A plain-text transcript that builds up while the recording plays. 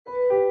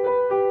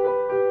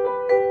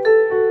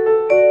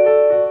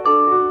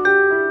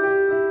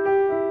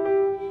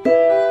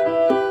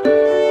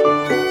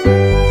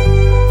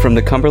From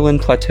the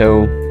Cumberland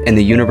Plateau and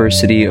the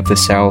University of the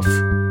South,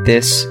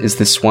 this is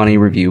the Swanee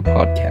Review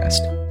podcast.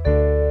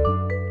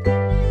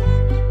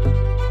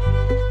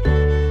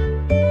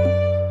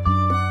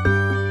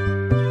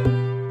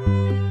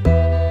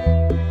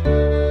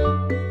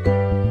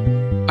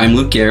 I'm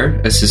Luke Gare,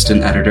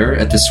 assistant editor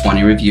at the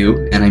Swanee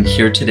Review, and I'm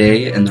here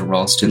today in the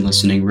Ralston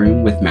Listening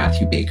Room with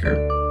Matthew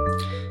Baker.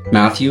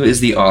 Matthew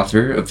is the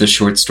author of the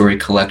short story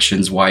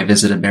collections Why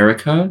Visit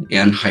America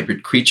and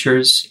Hybrid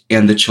Creatures,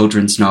 and the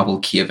children's novel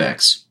Key of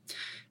X.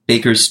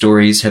 Baker's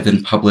stories have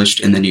been published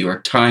in the New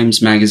York Times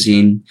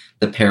Magazine,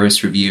 the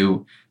Paris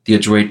Review, the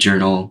Adroit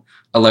Journal,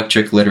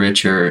 Electric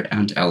Literature,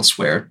 and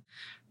elsewhere.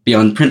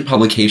 Beyond print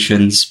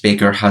publications,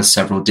 Baker has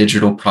several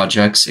digital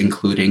projects,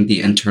 including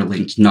the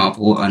interlinked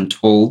novel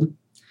Untold,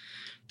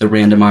 the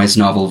randomized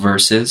novel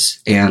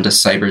Verses, and a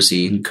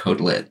cyberzine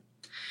Codelit.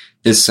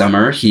 This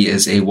summer, he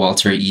is a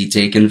Walter E.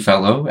 Dakin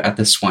Fellow at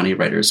the Swanee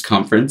Writers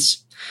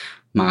Conference.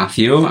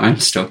 Matthew, I'm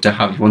stoked to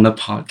have you on the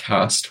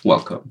podcast.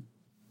 Welcome.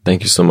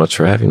 Thank you so much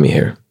for having me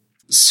here.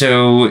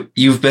 So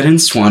you've been in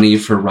Swanee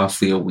for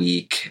roughly a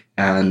week,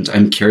 and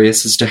I'm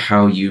curious as to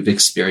how you've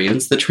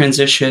experienced the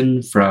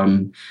transition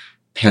from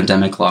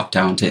pandemic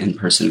lockdown to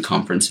in-person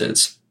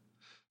conferences.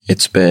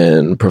 It's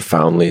been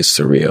profoundly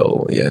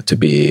surreal, to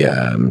be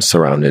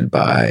surrounded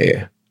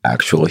by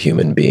actual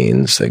human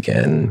beings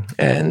again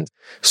and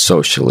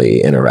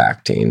socially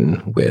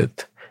interacting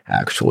with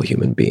actual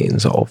human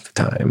beings all the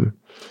time.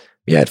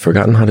 I'd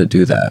forgotten how to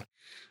do that.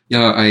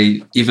 Yeah,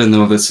 even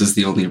though this is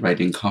the only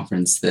writing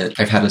conference that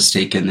I've had a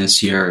stake in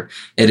this year,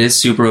 it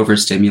is super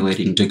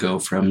overstimulating to go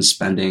from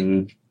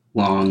spending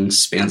long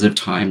spans of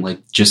time,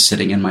 like just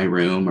sitting in my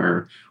room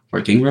or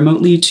working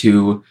remotely,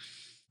 to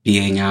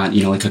being at,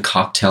 like a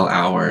cocktail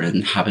hour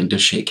and having to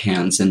shake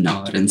hands and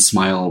nod and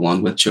smile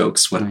along with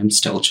jokes when I'm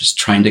still just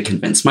trying to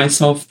convince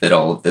myself that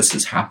all of this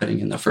is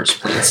happening in the first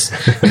place.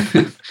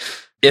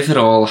 If at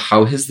all,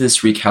 how has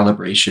this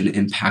recalibration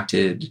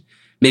impacted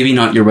maybe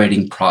not your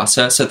writing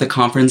process at the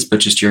conference,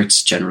 but just your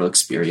general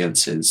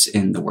experiences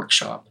in the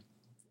workshop?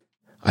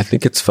 I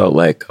think it's felt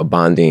like a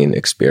bonding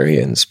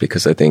experience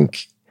because I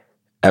think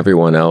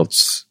everyone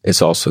else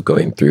is also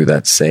going through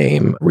that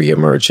same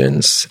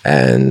reemergence.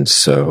 And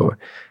so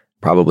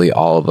probably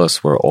all of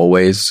us were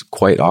always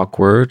quite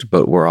awkward,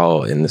 but we're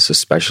all in this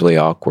especially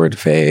awkward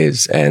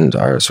phase and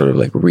are sort of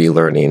like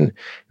relearning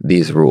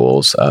these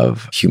rules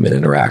of human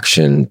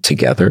interaction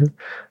together.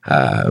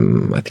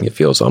 I think it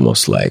feels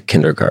almost like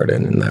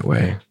kindergarten in that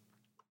way.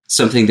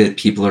 Something that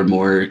people are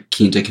more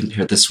keen to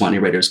compare the Swanee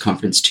Writers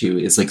Conference to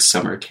is like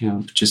summer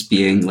camp, just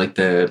being like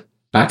the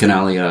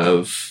bacchanalia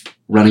of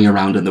running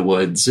around in the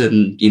woods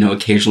and,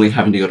 occasionally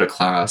having to go to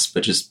class,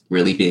 but just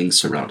really being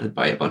surrounded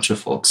by a bunch of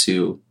folks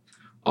who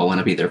all want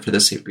to be there for the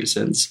same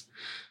reasons.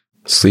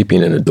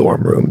 Sleeping in a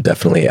dorm room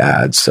definitely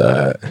adds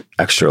an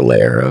extra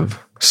layer of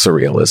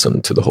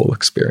surrealism to the whole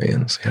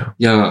experience.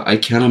 Yeah, I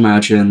can't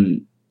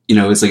imagine,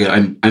 it's like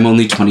I'm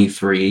only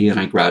 23 and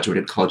I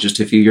graduated college just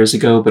a few years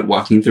ago, but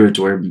walking through a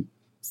dorm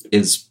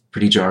is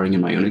pretty jarring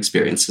in my own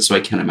experiences. So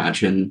I can't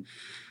imagine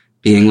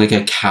being like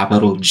a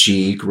capital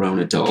G grown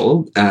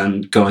adult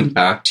and going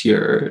back to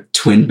your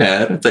twin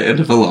bed at the end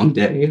of a long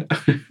day.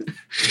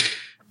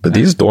 But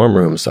these dorm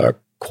rooms are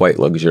quite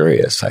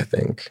luxurious, I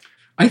think.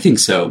 I think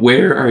so.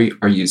 Where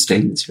are you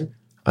staying this year?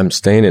 I'm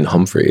staying in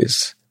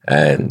Humphreys,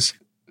 and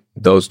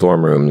those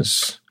dorm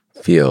rooms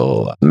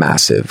feel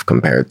massive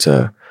compared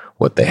to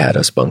what they had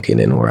us bunking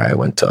in where I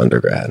went to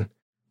undergrad.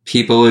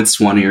 People at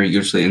Swanee are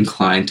usually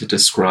inclined to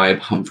describe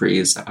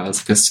Humphreys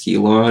as like a ski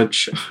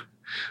lodge.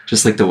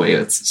 Just like the way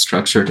it's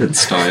structured and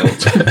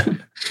styled.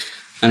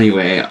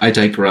 Anyway, I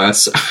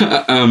digress.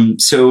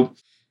 So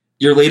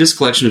your latest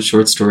collection of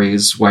short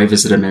stories, Why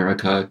Visit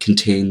America,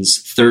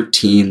 contains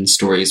 13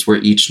 stories where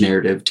each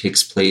narrative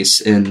takes place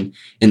in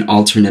an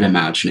alternate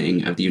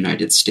imagining of the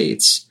United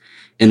States.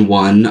 In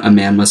one, a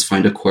man must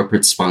find a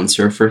corporate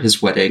sponsor for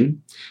his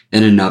wedding.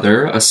 In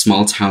another, a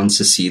small town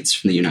secedes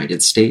from the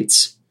United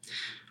States.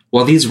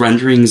 While these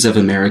renderings of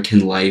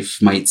American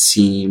life might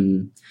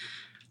seem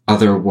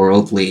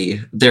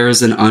otherworldly, there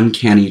is an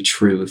uncanny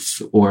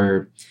truth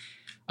or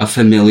a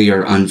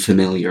familiar,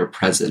 unfamiliar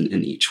present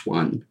in each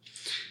one.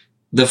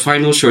 The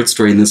final short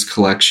story in this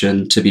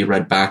collection, To Be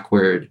Read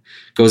Backward,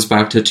 goes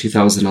back to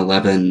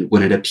 2011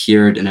 when it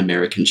appeared in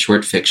American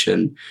Short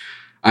Fiction.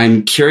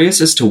 I'm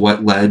curious as to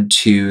what led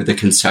to the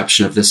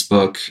conception of this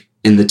book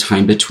in the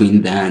time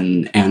between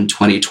then and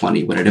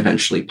 2020 when it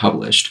eventually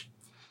published.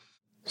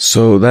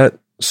 So that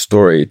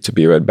story, To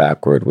Be Read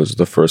Backward, was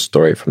the first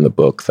story from the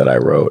book that I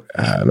wrote.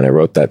 And I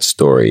wrote that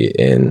story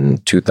in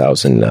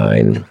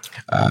 2009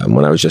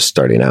 when I was just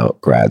starting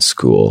out grad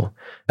school.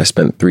 I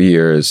spent 3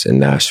 years in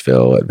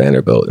Nashville at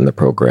Vanderbilt in the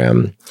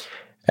program.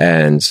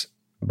 And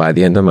by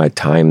the end of my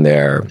time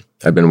there,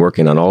 I'd been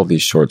working on all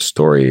these short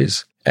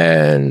stories.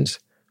 And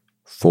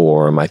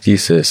for my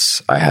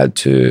thesis, I had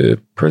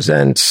to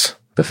present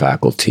the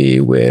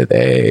faculty with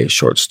a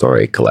short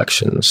story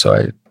collection. So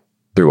I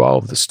threw all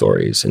of the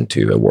stories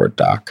into a Word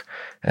doc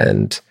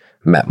and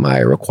met my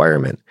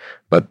requirement.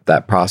 But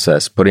that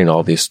process, putting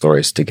all these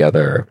stories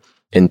together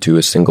into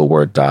a single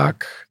Word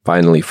doc,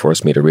 finally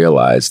forced me to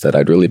realize that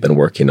I'd really been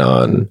working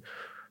on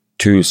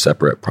two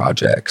separate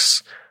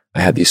projects.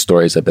 I had these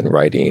stories I've been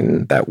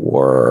writing that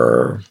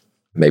were,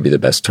 maybe the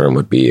best term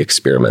would be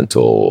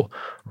experimental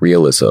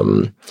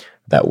realism,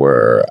 that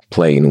were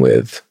playing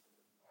with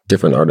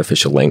different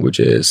artificial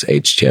languages,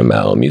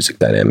 HTML, music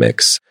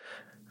dynamics,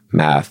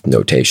 math,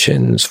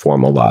 notations,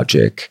 formal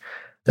logic.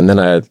 And then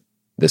I had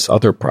this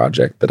other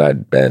project that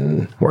I'd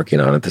been working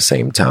on at the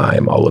same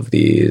time, all of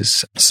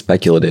these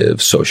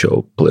speculative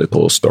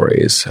socio-political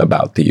stories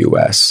about the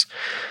US.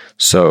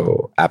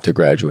 So after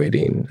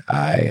graduating,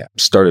 I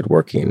started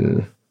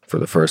working for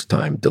the first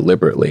time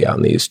deliberately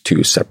on these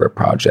two separate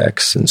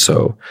projects. And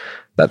so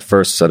that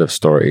first set of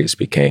stories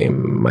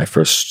became my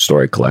first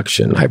story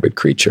collection, Hybrid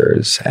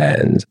Creatures.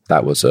 And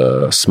that was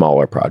a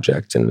smaller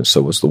project. And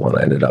so was the one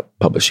I ended up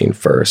publishing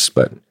first.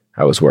 But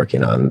I was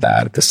working on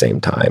that at the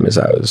same time as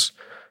I was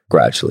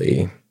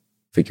gradually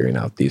figuring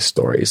out these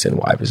stories in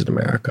Why Visit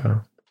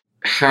America.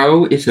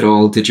 How, if at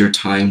all, did your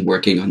time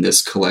working on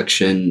this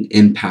collection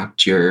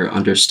impact your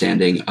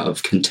understanding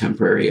of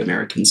contemporary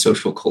American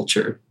social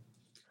culture?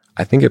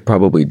 I think it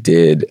probably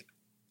did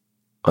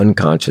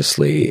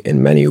unconsciously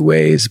in many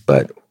ways,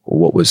 but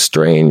what was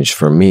strange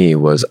for me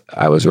was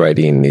I was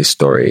writing these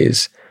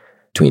stories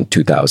between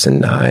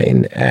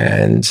 2009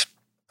 and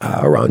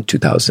around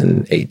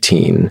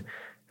 2018.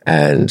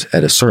 And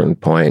at a certain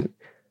point,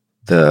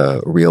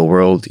 the real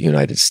world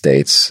United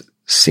States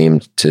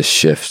seemed to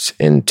shift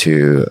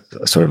into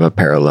sort of a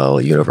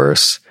parallel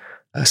universe,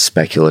 a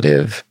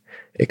speculative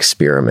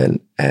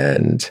experiment.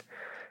 And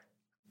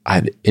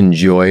I'd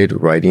enjoyed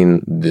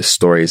writing the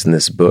stories in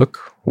this book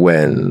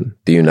when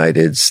the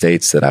United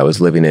States that I was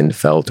living in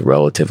felt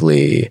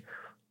relatively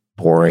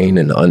boring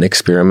and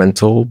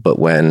unexperimental. But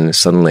when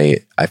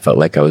suddenly I felt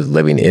like I was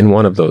living in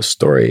one of those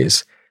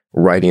stories,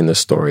 writing the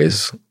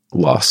stories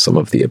lost some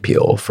of the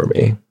appeal for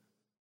me.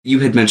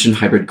 You had mentioned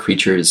Hybrid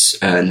Creatures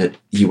and that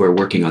you were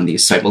working on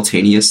these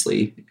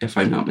simultaneously, if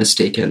I'm not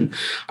mistaken.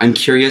 I'm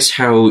curious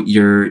how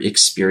your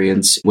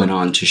experience went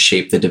on to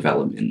shape the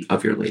development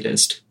of your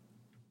latest.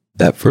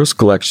 That first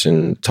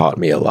collection taught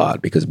me a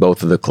lot because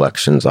both of the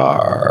collections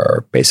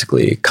are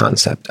basically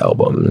concept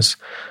albums.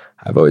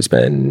 I've always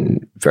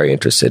been very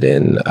interested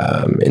in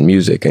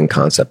music and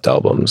concept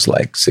albums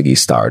like Ziggy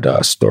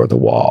Stardust or The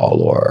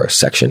Wall or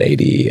Section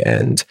 80.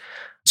 And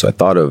so I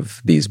thought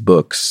of these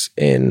books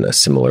in a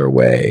similar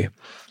way.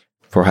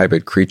 For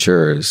Hybrid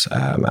Creatures,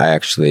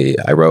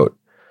 I wrote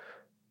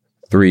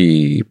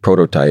 3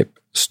 prototype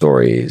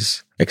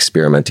stories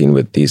experimenting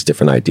with these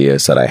different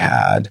ideas that I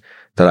had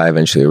that I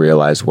eventually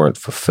realized weren't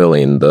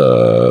fulfilling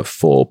the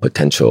full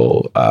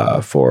potential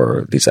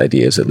for these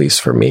ideas, at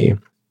least for me.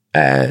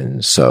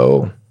 And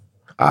so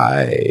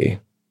I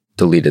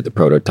deleted the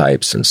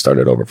prototypes and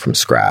started over from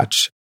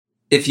scratch.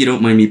 If you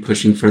don't mind me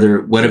pushing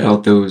further, what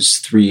about those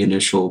 3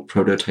 initial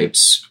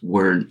prototypes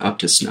weren't up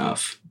to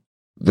snuff?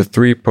 The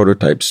 3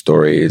 prototype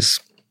stories,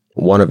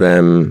 one of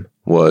them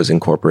was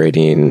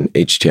incorporating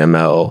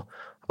HTML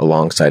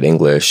alongside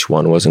English.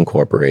 One was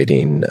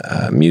incorporating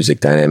music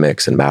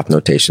dynamics and math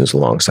notations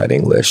alongside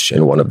English.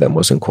 And one of them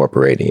was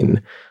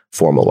incorporating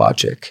formal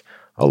logic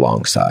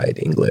alongside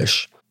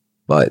English.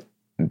 But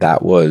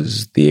that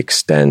was the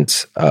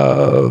extent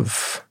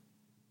of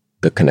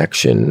the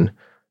connection.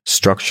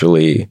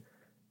 Structurally,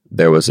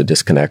 there was a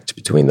disconnect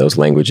between those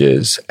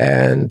languages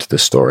and the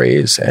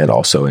stories, and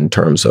also in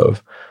terms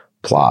of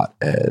plot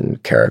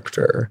and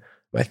character.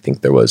 I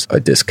think there was a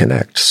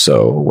disconnect.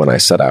 So when I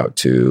set out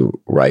to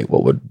write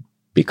what would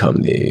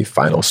become the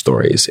final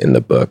stories in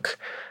the book,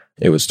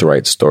 it was to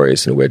write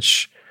stories in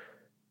which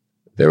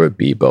there would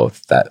be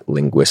both that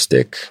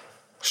linguistic,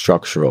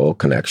 structural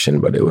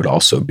connection, but it would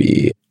also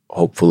be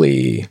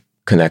hopefully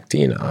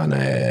connecting on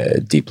a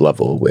deep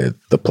level with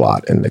the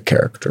plot and the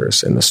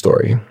characters in the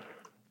story.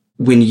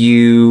 When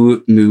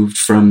you moved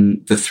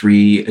from the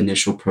 3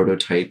 initial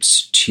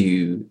prototypes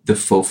to the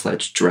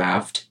full-fledged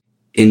draft,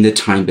 in the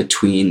time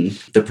between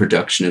the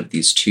production of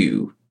these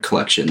 2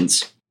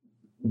 collections,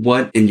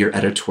 what in your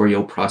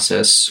editorial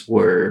process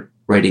or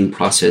writing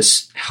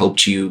process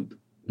helped you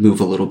move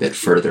a little bit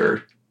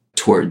further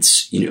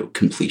towards,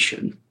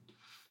 completion?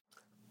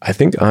 I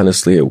think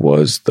honestly it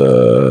was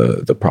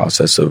the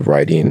process of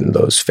writing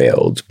those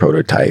failed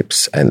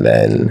prototypes and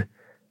then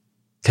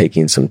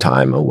taking some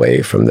time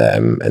away from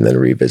them and then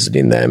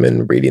revisiting them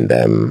and reading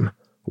them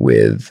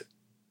with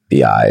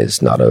the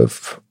eyes not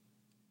of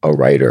a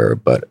writer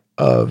but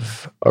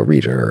of a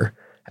reader,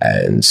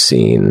 and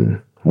seeing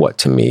what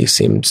to me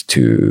seemed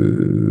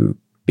to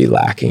be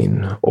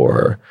lacking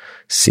or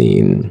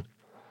seeing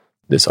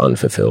this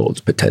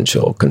unfulfilled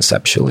potential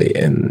conceptually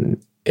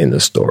in the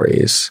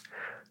stories.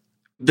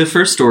 The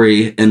first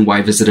story in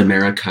Why Visit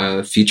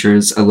America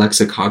features a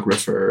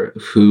lexicographer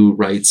who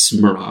writes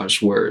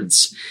mirage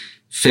words.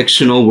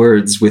 Fictional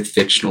words with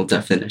fictional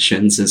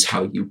definitions is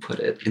how you put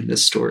it in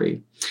this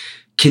story.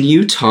 Can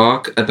you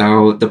talk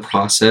about the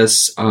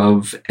process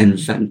of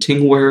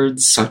inventing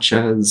words such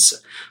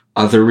as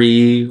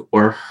othery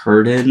or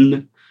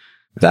hurtin'.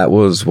 That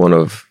was one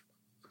of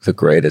the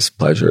greatest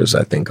pleasures,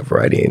 I think, of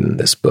writing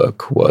this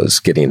book, was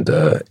getting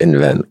to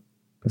invent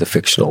the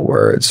fictional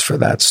words for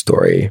that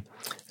story.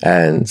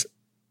 And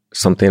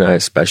something I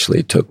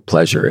especially took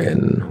pleasure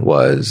in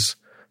was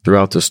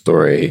throughout the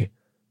story,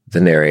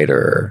 the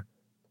narrator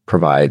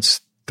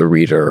provides the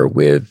reader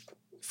with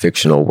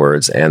fictional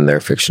words and their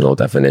fictional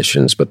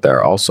definitions, but there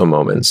are also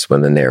moments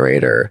when the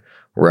narrator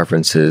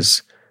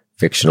references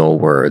fictional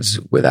words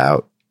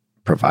without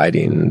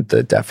providing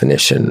the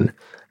definition.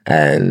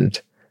 And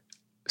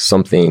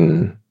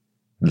something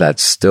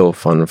that's still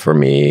fun for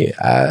me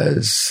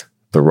as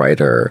the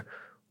writer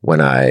when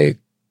I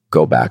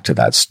go back to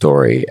that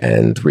story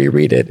and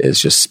reread it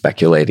is just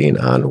speculating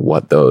on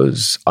what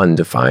those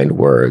undefined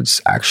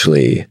words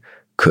actually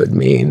could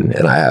mean.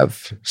 And I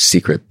have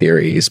secret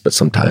theories, but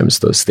sometimes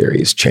those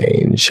theories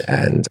change.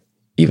 And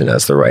even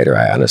as the writer,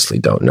 I honestly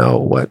don't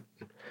know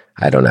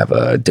I don't have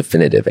a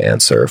definitive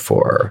answer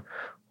for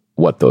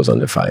what those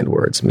undefined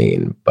words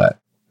mean. But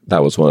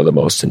that was one of the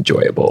most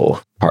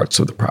enjoyable parts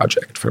of the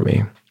project for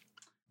me.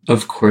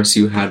 Of course,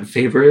 you had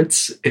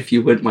favorites, if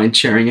you wouldn't mind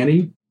sharing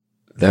any.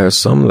 There are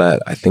some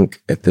that I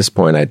think at this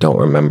point I don't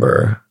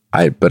remember.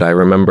 But I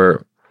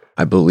remember,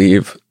 I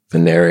believe the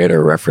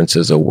narrator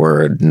references a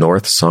word,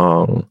 North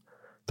Song.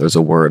 There's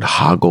a word,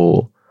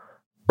 hoggle.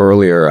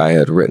 Earlier, I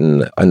had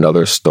written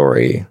another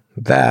story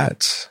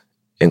that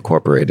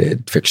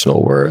incorporated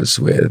fictional words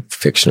with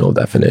fictional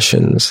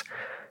definitions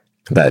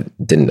that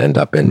didn't end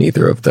up in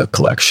either of the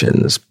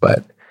collections.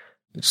 But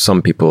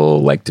some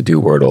people like to do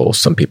Wordle,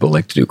 some people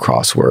like to do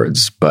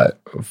crosswords. But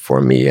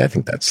for me, I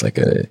think that's like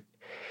a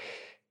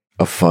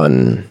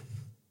fun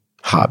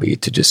hobby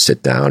to just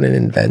sit down and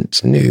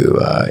invent new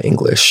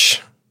English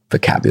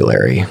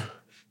vocabulary.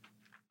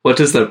 What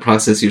does that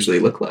process usually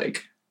look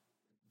like?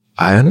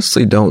 I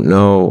honestly don't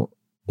know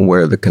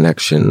where the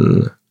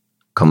connection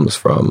comes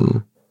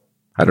from.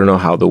 I don't know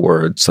how the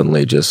word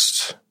suddenly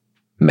just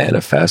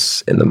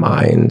manifests in the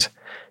mind.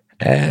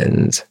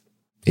 And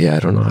yeah, I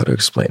don't know how to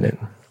explain it.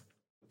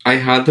 I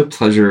had the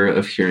pleasure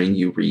of hearing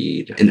you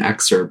read an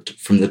excerpt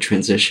from the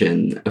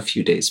transition a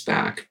few days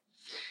back.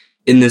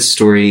 In this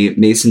story,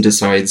 Mason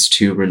decides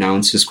to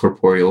renounce his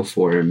corporeal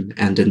form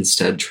and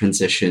instead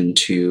transition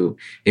to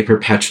a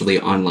perpetually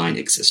online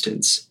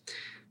existence.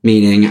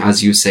 Meaning,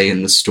 as you say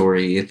in the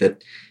story,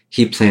 that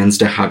he plans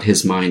to have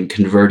his mind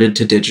converted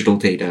to digital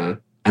data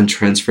and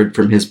transferred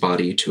from his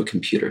body to a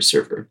computer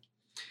server.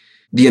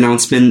 The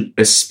announcement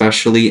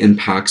especially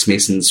impacts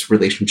Mason's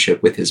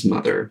relationship with his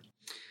mother.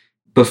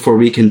 Before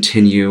we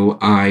continue,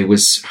 I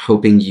was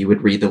hoping you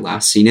would read the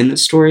last scene in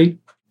this story.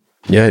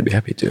 Yeah, I'd be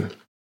happy to.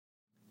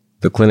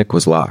 The clinic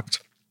was locked.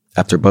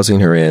 After buzzing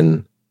her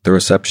in, the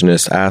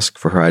receptionist asked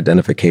for her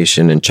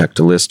identification and checked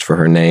a list for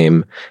her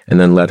name, and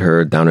then led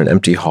her down an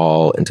empty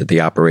hall into the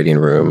operating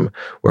room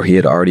where he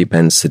had already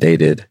been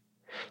sedated.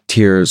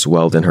 Tears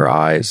welled in her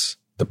eyes.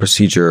 The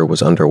procedure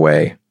was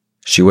underway.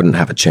 She wouldn't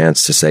have a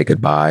chance to say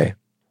goodbye.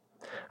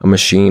 A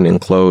machine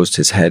enclosed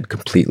his head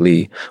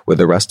completely, with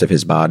the rest of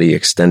his body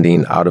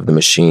extending out of the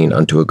machine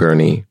onto a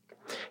gurney.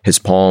 His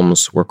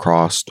palms were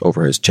crossed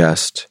over his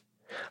chest.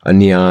 A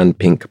neon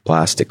pink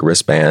plastic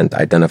wristband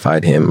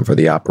identified him for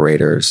the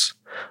operators.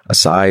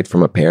 Aside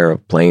from a pair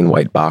of plain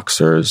white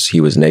boxers,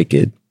 he was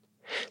naked.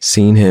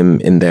 Seeing him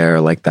in there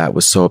like that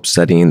was so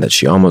upsetting that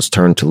she almost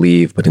turned to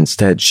leave, but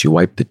instead she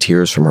wiped the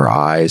tears from her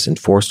eyes and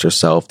forced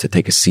herself to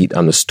take a seat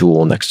on the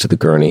stool next to the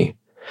gurney.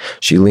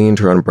 She leaned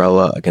her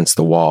umbrella against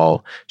the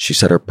wall. She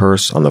set her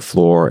purse on the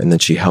floor, and then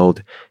she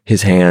held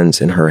his hands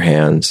in her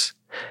hands.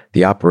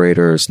 The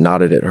operators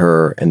nodded at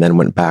her and then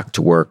went back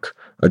to work,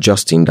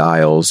 adjusting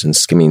dials and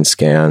skimming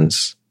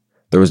scans.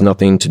 There was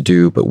nothing to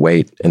do but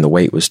wait, and the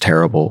wait was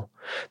terrible.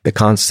 The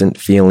constant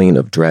feeling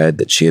of dread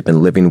that she had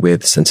been living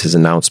with since his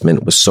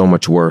announcement was so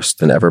much worse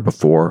than ever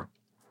before.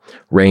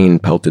 Rain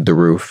pelted the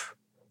roof.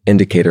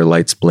 Indicator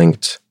lights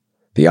blinked.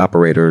 The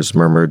operators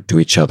murmured to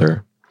each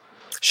other.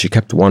 She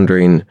kept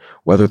wondering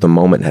whether the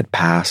moment had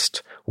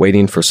passed,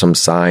 waiting for some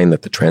sign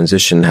that the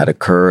transition had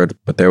occurred,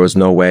 but there was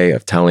no way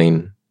of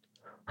telling.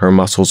 Her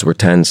muscles were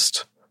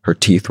tensed, her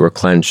teeth were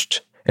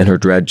clenched, and her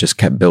dread just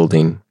kept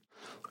building.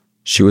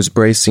 She was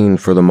bracing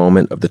for the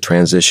moment of the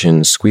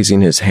transition,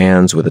 squeezing his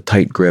hands with a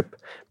tight grip,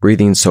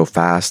 breathing so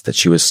fast that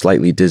she was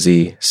slightly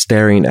dizzy,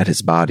 staring at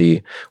his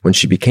body, when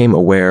she became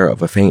aware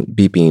of a faint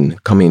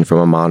beeping coming from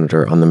a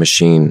monitor on the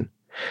machine.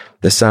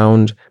 The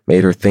sound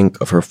made her think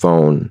of her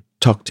phone,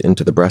 tucked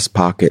into the breast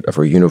pocket of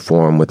her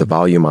uniform with the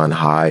volume on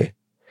high.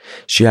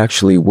 She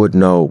actually would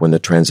know when the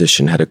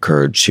transition had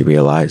occurred, she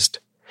realized.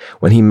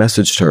 When he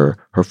messaged her,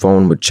 her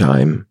phone would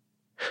chime.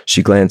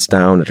 She glanced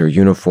down at her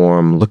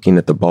uniform, looking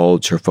at the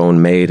bulge her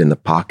phone made in the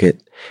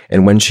pocket,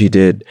 and when she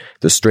did,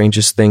 the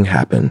strangest thing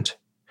happened.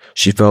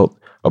 She felt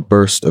a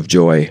burst of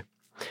joy,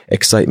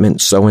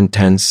 excitement so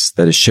intense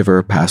that a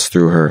shiver passed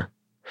through her.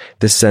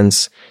 This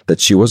sense that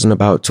she wasn't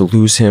about to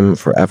lose him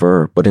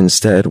forever, but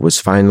instead was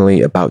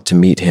finally about to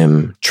meet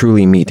him,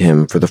 truly meet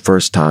him for the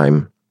first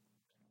time.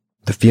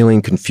 The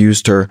feeling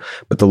confused her,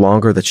 but the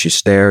longer that she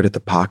stared at the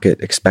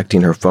pocket,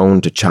 expecting her phone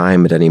to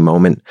chime at any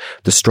moment,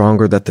 the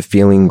stronger that the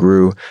feeling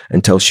grew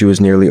until she was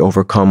nearly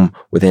overcome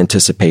with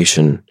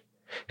anticipation.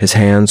 His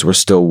hands were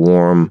still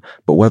warm,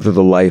 but whether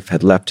the life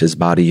had left his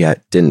body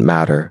yet didn't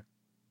matter.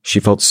 She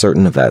felt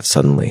certain of that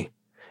suddenly.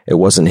 It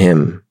wasn't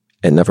him.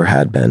 It never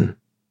had been.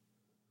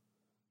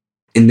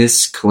 In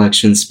this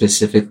collection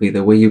specifically,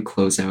 the way you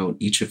close out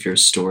each of your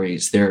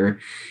stories, there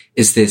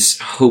is this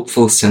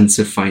hopeful sense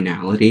of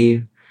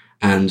finality.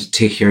 And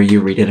to hear you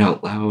read it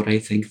out loud, I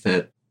think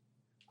that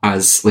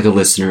as like a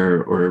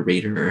listener or a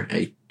reader,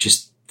 I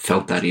just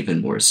felt that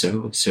even more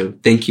so. So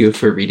thank you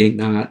for reading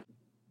that.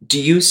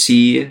 Do you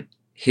see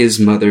his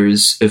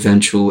mother's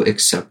eventual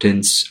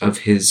acceptance of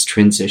his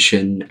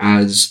transition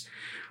as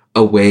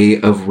a way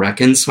of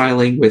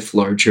reconciling with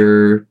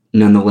larger,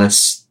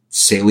 nonetheless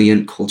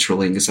salient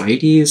cultural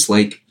anxieties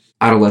like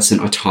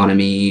adolescent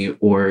autonomy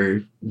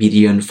or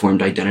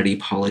media-informed identity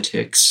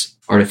politics,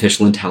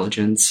 artificial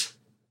intelligence?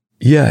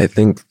 Yeah, I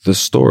think the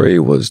story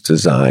was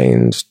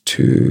designed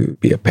to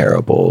be a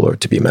parable or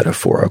to be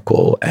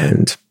metaphorical,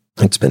 and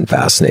it's been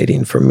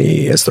fascinating for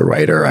me as the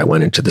writer. I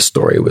went into the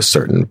story with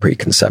certain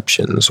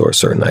preconceptions or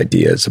certain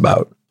ideas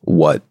about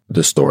what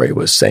the story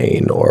was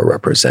saying or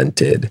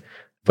represented,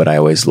 but I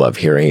always love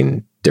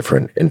hearing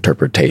different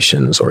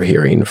interpretations or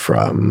hearing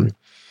from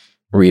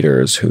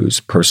readers whose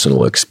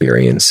personal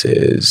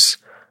experiences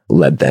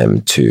led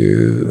them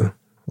to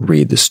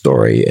read the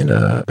story in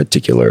a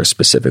particular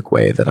specific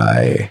way that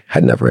I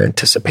had never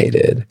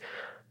anticipated.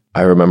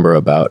 I remember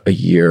about a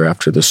year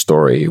after the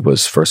story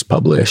was first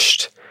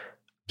published,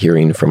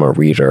 hearing from a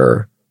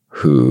reader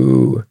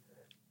who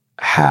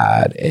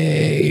had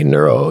a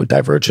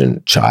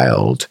neurodivergent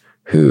child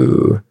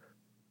who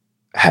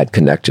had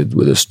connected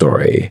with the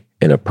story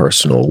in a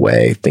personal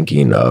way,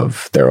 thinking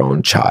of their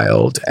own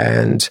child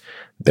and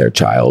their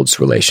child's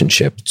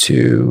relationship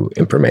to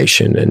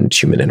information and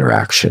human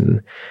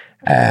interaction.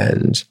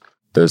 And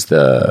there's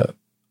the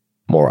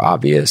more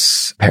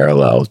obvious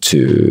parallel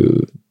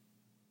to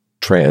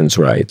trans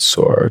rights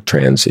or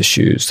trans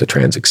issues, the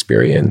trans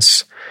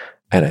experience.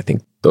 And I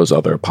think those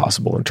other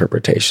possible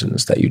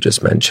interpretations that you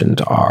just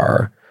mentioned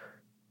are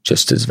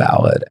just as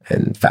valid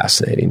and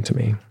fascinating to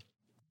me.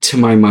 To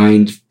my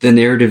mind, the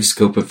narrative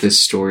scope of this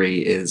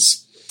story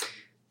is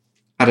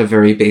at a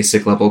very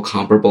basic level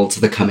comparable to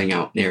the coming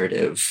out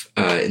narrative,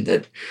 in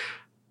that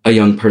a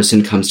young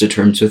person comes to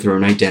terms with their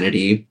own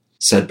identity.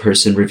 Said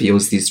person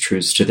reveals these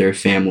truths to their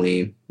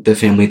family. The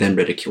family then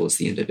ridicules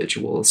the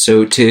individual.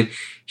 So to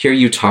hear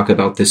you talk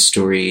about this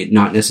story,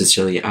 not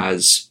necessarily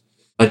as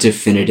a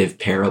definitive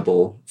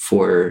parable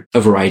for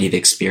a variety of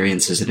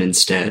experiences and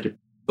instead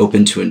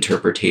open to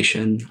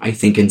interpretation, I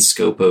think in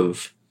scope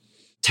of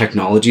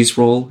technology's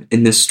role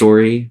in this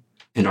story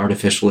and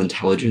artificial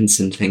intelligence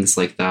and things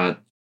like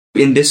that.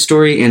 In this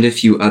story and a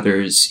few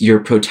others, your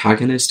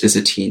protagonist is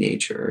a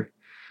teenager.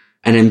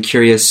 And I'm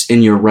curious,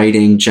 in your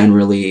writing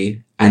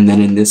generally, and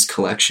then in this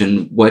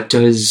collection, what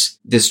does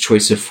this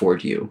choice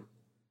afford you?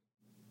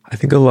 I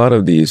think a lot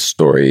of these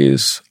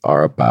stories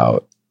are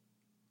about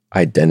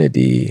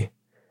identity.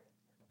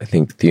 I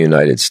think the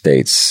United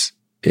States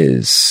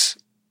is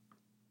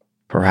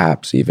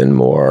perhaps even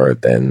more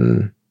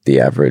than the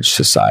average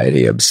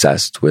society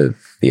obsessed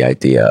with the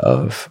idea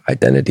of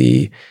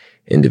identity,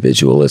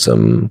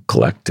 individualism,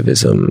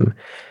 collectivism.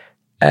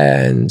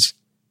 And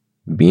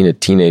being a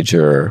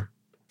teenager,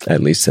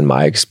 at least in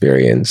my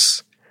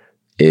experience,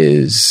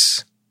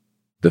 is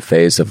the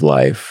phase of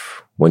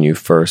life when you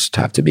first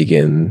have to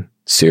begin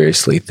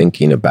seriously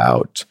thinking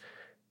about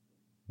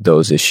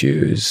those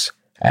issues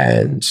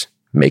and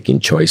making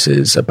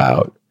choices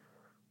about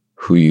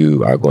who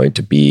you are going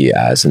to be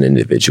as an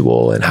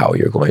individual and how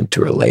you're going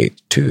to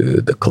relate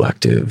to the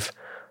collective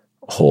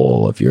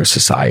whole of your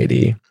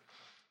society.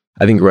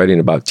 I think writing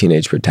about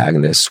teenage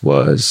protagonists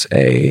was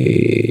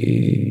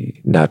a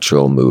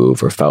natural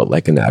move, or felt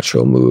like a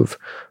natural move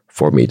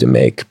for me to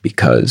make,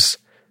 because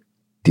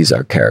these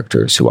are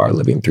characters who are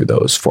living through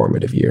those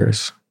formative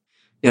years.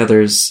 Yeah,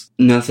 there's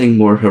nothing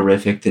more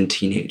horrific than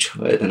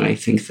teenagehood. And I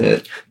think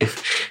that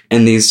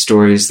in these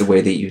stories, the way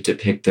that you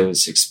depict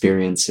those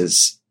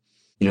experiences,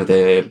 you know,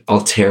 the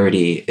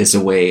alterity is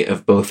a way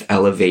of both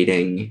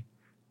elevating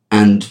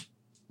and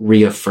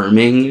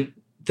reaffirming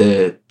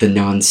the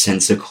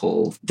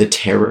nonsensical, the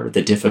terror,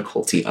 the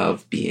difficulty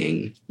of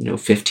being,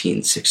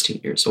 15,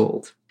 16 years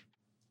old.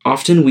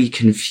 Often we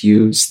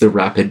confuse the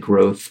rapid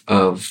growth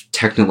of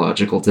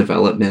technological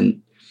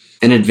development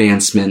and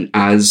advancement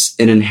as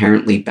an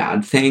inherently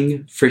bad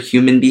thing for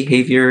human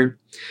behavior,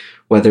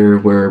 whether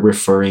we're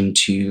referring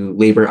to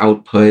labor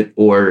output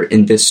or,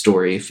 in this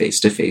story,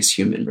 face-to-face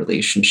human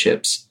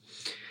relationships.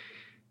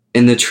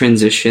 In the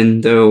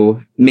transition,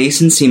 though,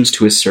 Mason seems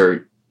to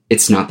assert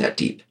it's not that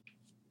deep.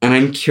 And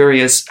I'm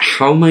curious,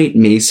 how might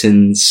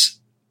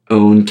Mason's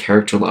own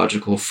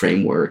characterological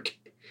framework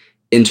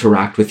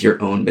interact with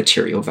your own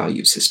material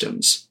value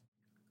systems?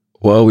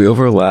 Well, we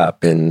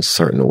overlap in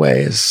certain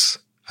ways.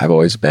 I've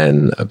always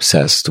been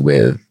obsessed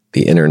with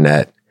the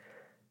internet.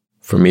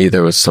 For me,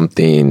 there was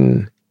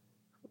something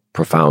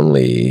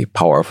profoundly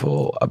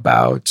powerful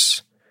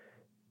about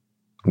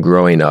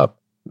growing up,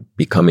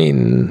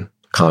 becoming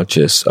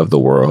conscious of the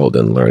world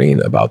and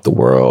learning about the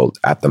world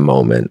at the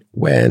moment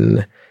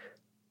when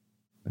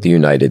the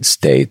United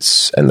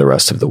States and the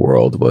rest of the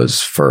world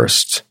was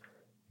first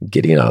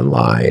getting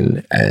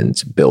online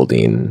and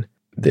building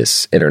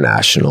this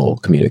international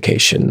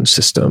communication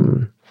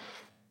system.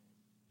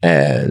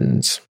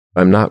 And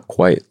I'm not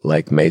quite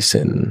like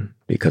Mason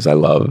because I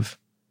love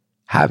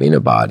having a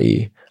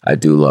body. I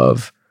do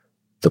love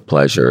the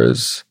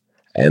pleasures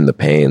and the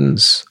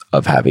pains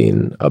of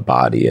having a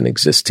body and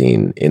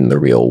existing in the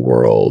real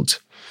world.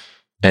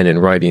 And in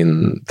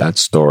writing that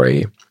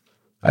story,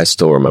 I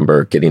still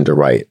remember getting to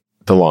write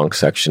the long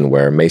section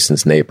where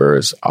Mason's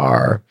neighbors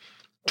are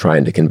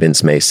trying to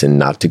convince Mason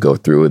not to go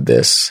through with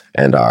this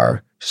and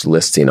are just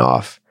listing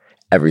off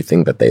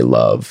everything that they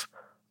love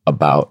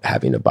about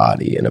having a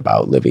body and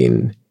about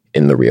living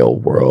in the real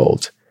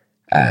world.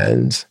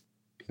 And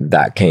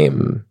that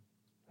came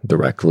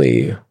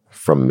directly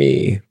from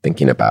me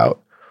thinking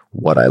about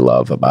what I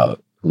love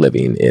about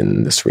living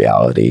in this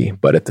reality.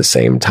 But at the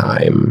same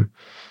time,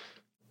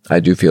 I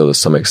do feel to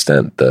some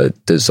extent the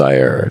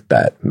desire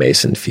that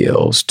Mason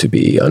feels to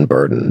be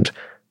unburdened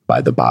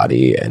by the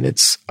body and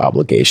its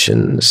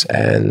obligations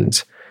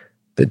and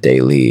the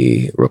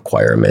daily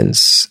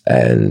requirements,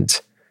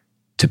 and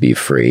to be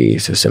free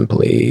to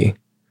simply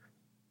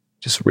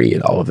just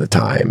read all of the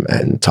time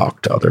and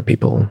talk to other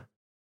people.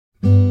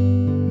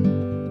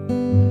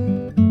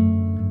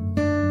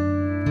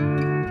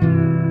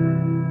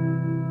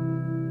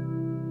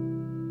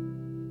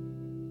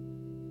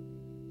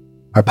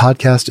 Our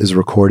podcast is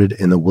recorded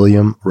in the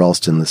William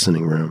Ralston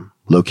Listening Room,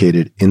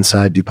 located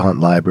inside DuPont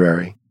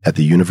Library at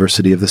the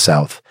University of the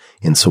South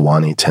in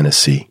Sewanee,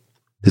 Tennessee.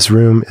 This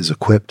room is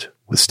equipped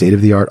with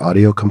state-of-the-art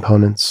audio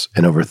components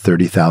and over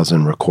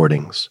 30,000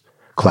 recordings.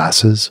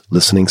 Classes,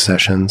 listening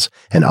sessions,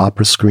 and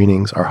opera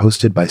screenings are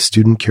hosted by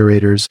student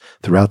curators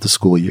throughout the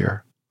school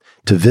year.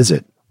 To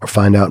visit or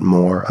find out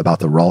more about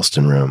the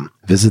Ralston Room,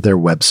 visit their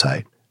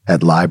website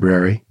at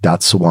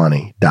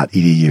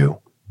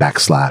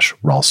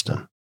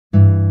library.sewanee.edu/Ralston.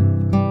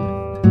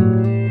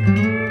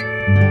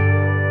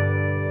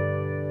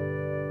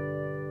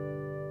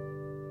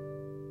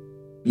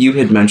 You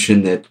had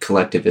mentioned that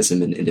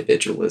collectivism and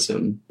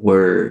individualism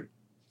were,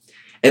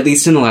 at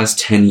least in the last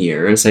 10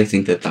 years, I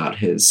think that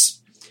has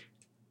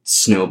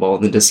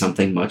snowballed into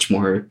something much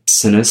more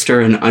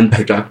sinister and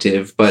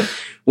unproductive. But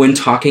when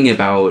talking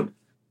about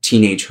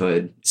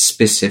teenagehood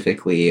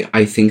specifically,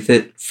 I think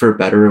that for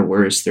better or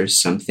worse, there's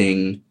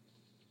something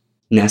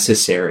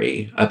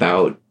necessary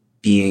about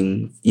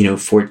being,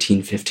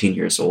 14, 15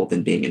 years old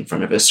and being in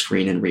front of a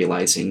screen and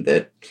realizing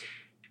that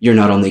you're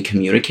not only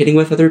communicating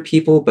with other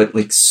people, but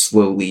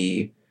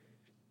slowly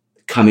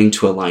coming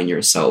to align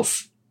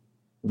yourself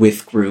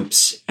with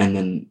groups, and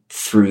then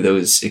through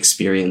those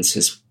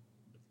experiences,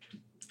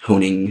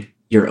 honing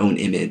your own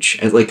image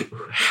as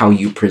how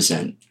you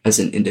present as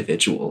an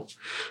individual.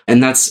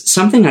 And that's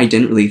something I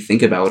didn't really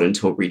think about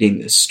until reading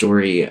this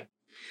story.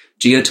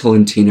 Gia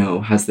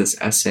Tolentino has this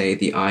essay,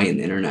 The Eye and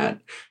the Internet.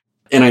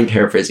 And I'm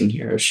paraphrasing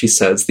here. She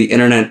says, the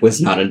internet was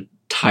not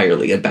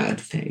entirely a bad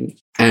thing.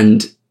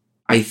 And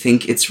I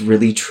think it's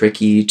really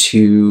tricky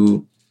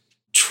to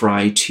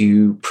try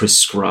to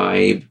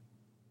prescribe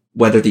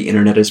whether the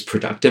internet is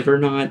productive or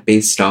not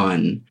based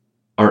on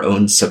our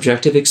own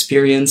subjective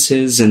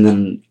experiences, and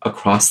then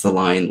across the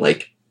line,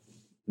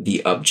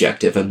 the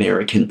objective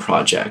American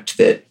project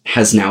that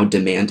has now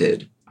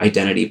demanded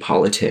identity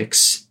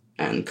politics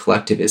and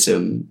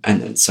collectivism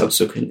and then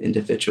subsequent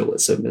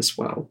individualism as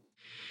well.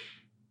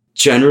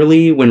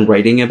 Generally, when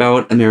writing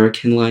about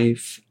American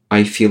life,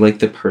 I feel like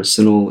the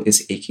personal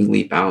is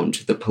achingly bound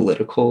to the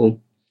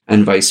political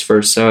and vice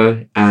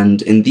versa.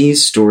 And in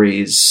these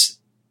stories,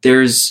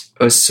 there's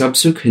a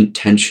subsequent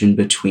tension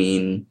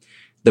between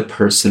the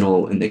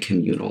personal and the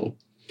communal.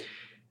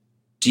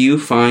 Do you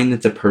find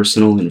that the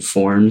personal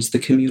informs the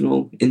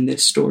communal in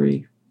this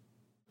story?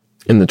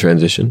 In the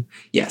transition?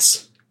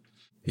 Yes.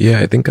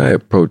 Yeah, I think I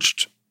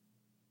approached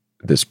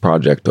this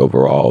project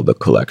overall, the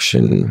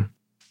collection,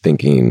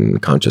 thinking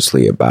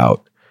consciously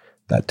about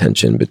that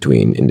tension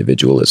between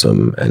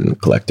individualism and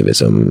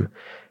collectivism.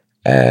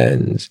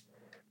 And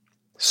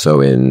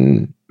so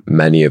in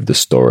many of the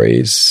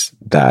stories,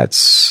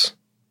 that's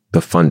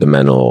the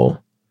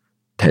fundamental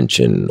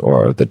tension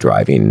or the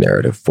driving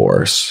narrative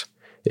force,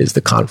 is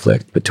the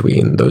conflict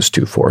between those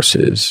two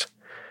forces.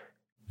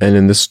 And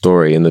in this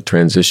story, in the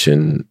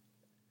transition,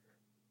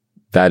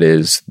 that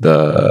is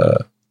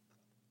the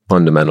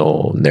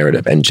fundamental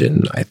narrative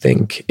engine, I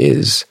think,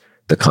 is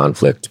the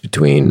conflict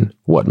between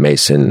what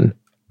Mason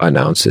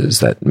announces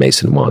that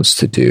Mason wants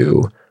to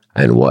do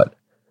and what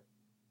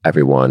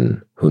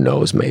everyone who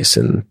knows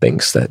Mason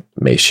thinks that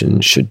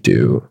Mason should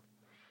do.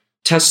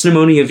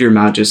 Testimony of Your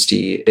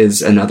Majesty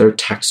is another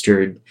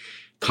textured,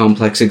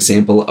 complex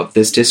example of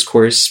this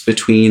discourse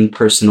between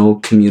personal,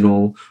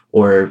 communal,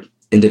 or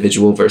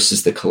individual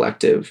versus the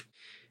collective.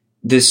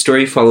 This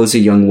story follows a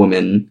young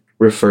woman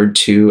referred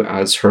to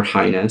as Her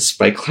Highness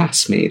by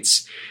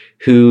classmates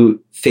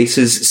who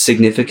faces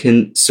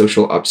significant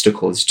social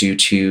obstacles due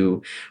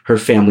to her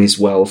family's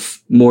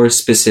wealth, more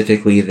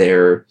specifically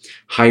their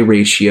high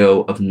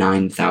ratio of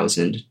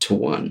 9,000 to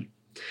 1.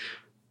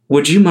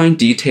 Would you mind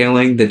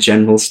detailing the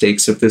general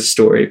stakes of this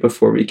story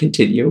before we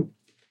continue?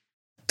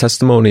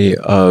 Testimony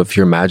of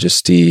Your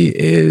Majesty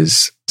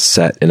is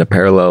set in a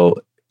parallel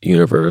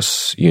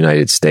universe,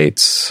 United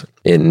States,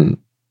 in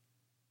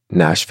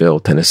Nashville,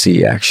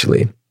 Tennessee,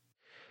 actually.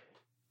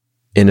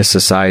 In a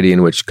society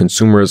in which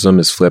consumerism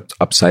is flipped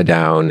upside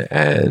down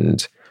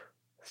and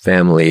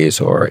families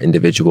or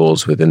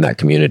individuals within that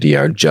community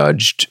are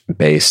judged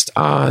based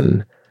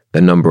on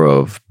the number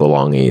of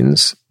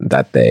belongings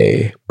that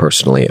they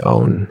personally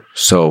own.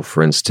 So,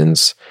 for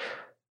instance,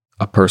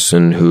 a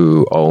person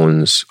who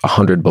owns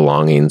 100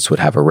 belongings would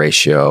have a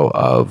ratio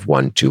of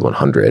 1 to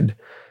 100.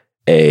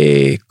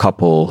 A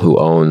couple who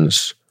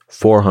owns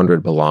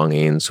 400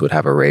 belongings would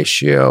have a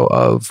ratio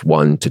of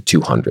 1 to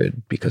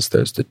 200 because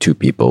there's the 2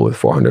 people with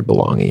 400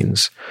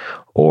 belongings.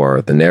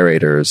 Or the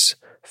narrator's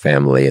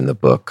family in the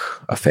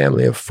book, a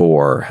family of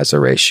 4, has a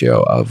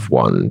ratio of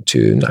 1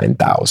 to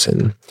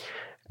 9,000.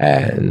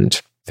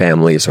 And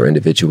families or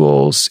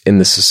individuals in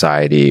the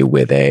society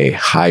with a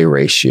high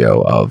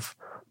ratio of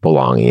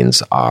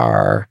belongings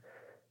are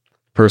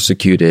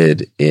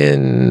persecuted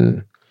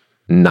in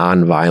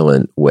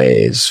nonviolent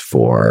ways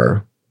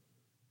for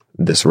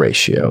this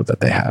ratio that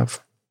they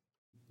have.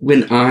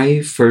 When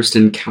I first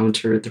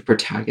encountered the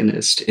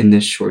protagonist in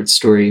this short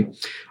story,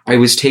 I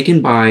was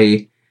taken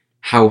by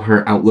how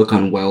her outlook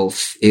on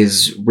wealth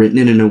is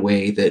written in a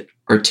way that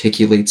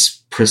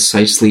articulates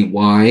precisely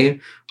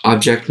why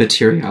object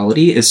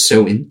materiality is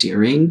so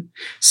endearing,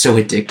 so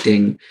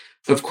addicting.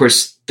 Of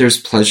course,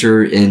 there's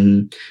pleasure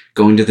in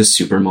going to the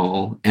super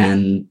mall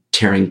and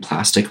tearing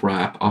plastic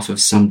wrap off of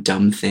some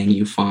dumb thing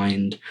you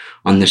find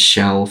on the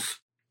shelf.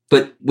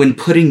 But when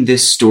putting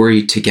this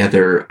story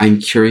together, I'm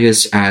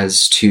curious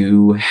as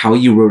to how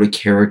you wrote a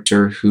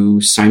character who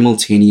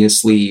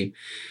simultaneously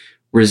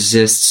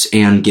resists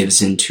and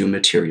gives into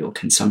material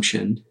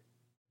consumption.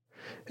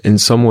 In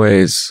some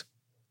ways,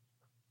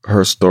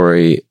 her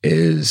story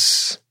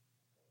is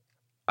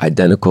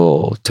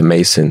identical to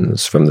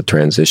Mason's from the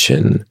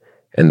transition,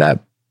 in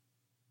that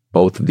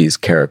both of these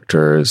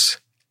characters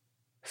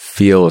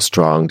feel a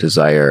strong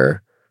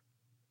desire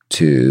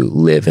to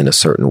live in a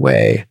certain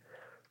way.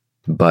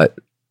 But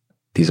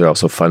these are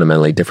also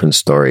fundamentally different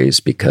stories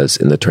because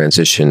in the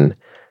transition,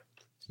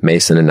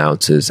 Mason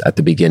announces at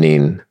the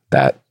beginning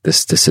that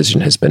this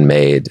decision has been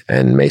made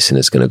and Mason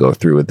is going to go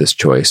through with this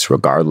choice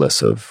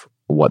regardless of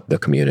what the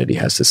community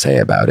has to say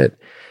about it.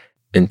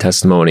 In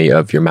Testimony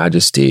of Your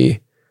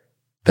Majesty,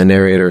 the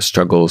narrator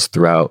struggles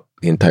throughout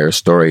the entire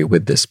story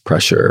with this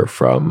pressure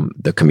from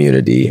the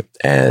community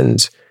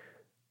and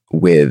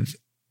with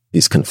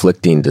these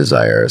conflicting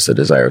desires, a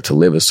desire to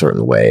live a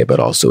certain way, but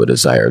also a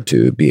desire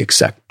to be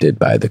accepted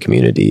by the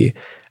community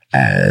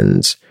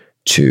and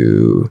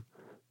to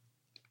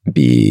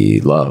be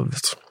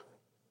loved.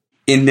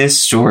 In this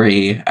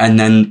story, and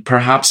then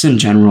perhaps in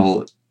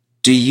general,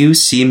 do you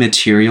see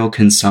material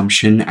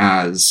consumption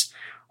as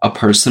a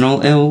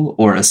personal ill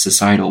or a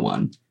societal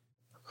one?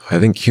 I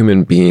think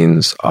human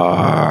beings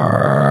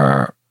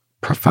are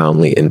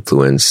profoundly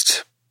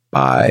influenced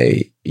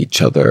by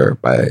each other,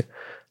 by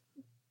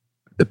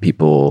the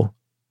people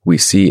we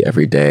see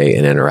every day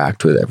and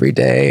interact with every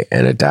day,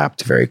 and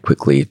adapt very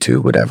quickly to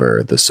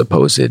whatever the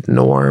supposed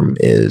norm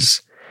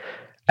is.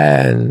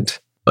 And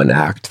an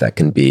act that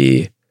can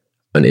be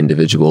an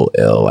individual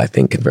ill, I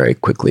think, can very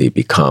quickly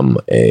become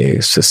a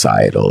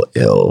societal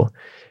ill.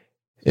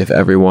 If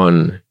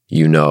everyone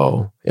you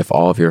know, if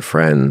all of your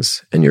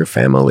friends and your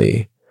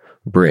family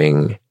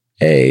bring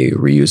a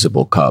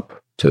reusable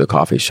cup to the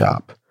coffee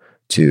shop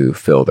to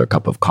fill their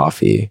cup of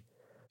coffee,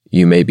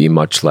 you may be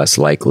much less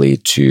likely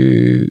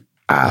to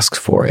ask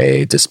for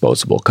a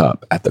disposable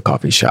cup at the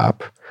coffee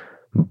shop.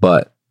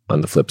 But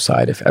on the flip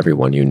side, if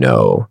everyone you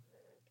know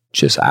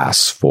just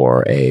asks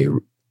for a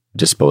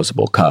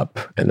disposable cup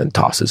and then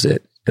tosses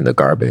it in the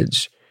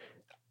garbage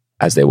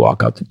as they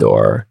walk out the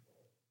door,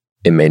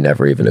 it may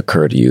never even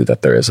occur to you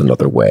that there is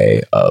another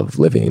way of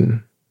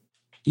living.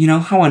 You know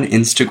how on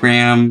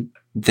Instagram,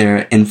 there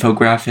are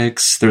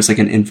infographics, there's like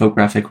an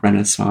infographic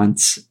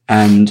renaissance,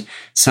 and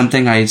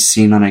something I've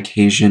seen on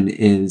occasion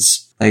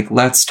is like,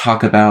 let's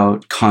talk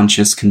about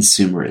conscious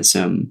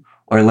consumerism,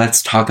 or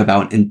let's talk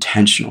about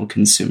intentional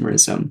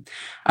consumerism.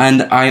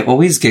 And I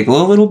always giggle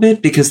a little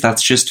bit because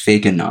that's just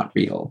fake and not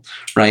real,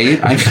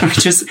 right?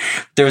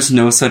 There's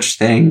no such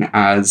thing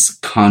as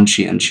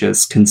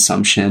conscientious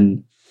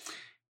consumption,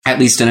 at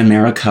least in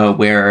America,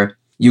 where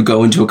you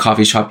go into a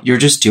coffee shop, you're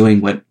just doing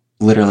what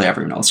literally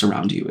everyone else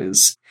around you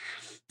is.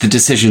 The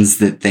decisions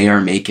that they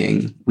are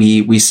making,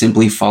 we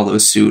simply follow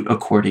suit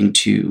according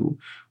to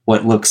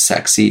what looks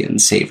sexy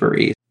and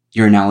savory.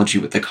 Your analogy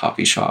with the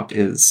coffee shop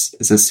is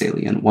a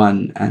salient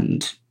one,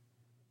 and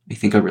I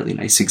think a really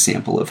nice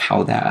example of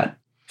how that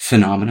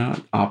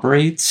phenomena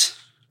operates.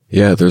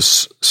 Yeah,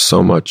 there's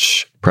so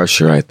much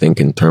pressure, I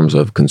think, in terms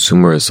of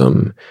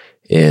consumerism.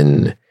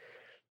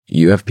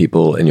 You have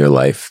people in your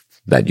life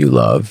that you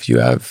love. You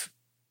have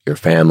your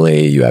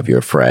family, you have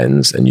your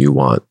friends, and you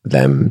want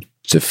them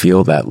to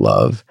feel that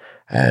love.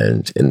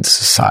 And in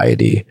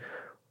society,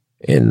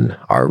 in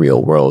our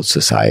real world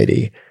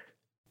society,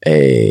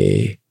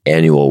 a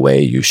annual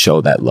way you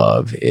show that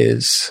love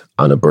is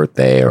on a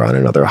birthday or on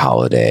another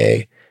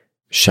holiday,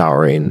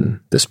 showering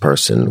this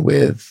person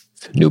with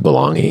new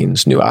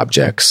belongings, new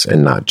objects,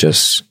 and not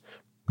just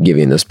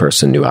giving this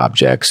person new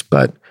objects,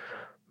 but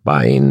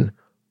buying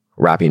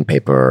wrapping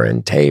paper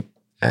and tape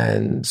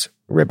and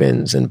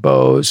ribbons and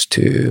bows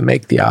to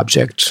make the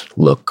object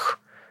look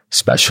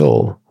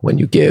special when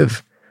you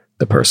give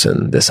the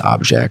person this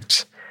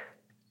object.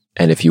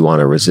 And if you want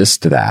to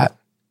resist that,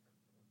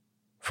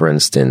 for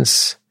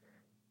instance,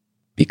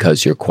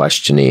 because you're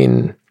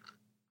questioning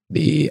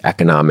the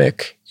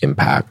economic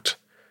impact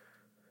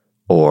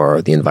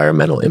or the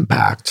environmental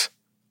impact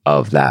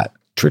of that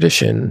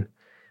tradition,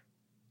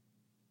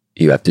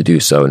 you have to do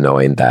so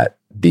knowing that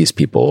these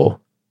people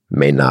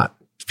may not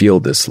feel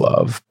this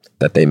love,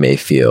 that they may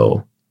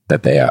feel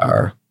that they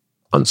are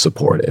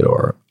unsupported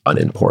or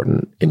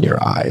unimportant in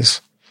your eyes.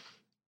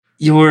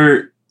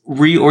 Your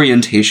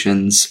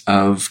reorientations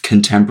of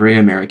contemporary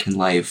American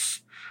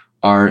life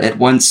are at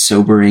once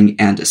sobering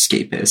and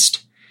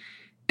escapist.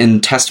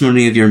 In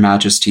Testimony of Your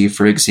Majesty,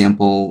 for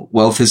example,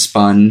 wealth is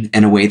spun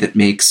in a way that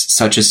makes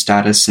such a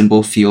status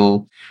symbol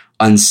feel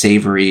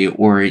unsavory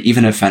or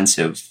even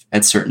offensive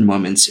at certain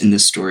moments in the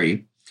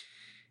story.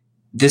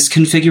 This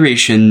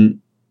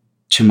configuration,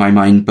 to my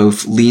mind,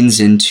 both leans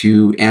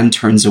into and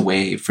turns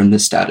away from the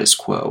status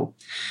quo.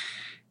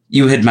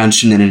 You had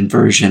mentioned an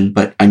inversion,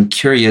 but I'm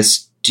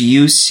curious, do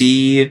you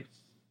see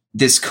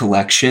this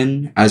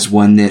collection as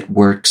one that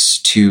works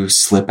to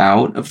slip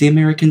out of the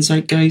American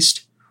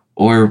zeitgeist,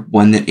 or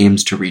one that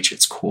aims to reach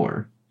its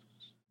core?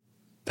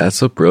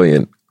 That's a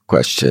brilliant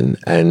question.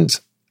 And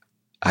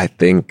I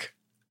think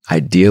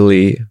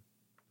ideally,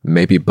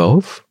 maybe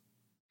both.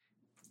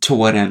 To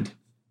what end?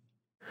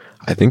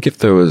 I think if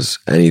there was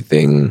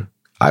anything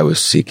I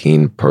was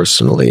seeking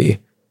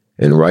personally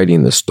in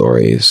writing the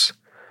stories,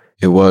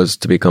 it was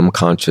to become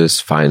conscious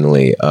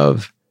finally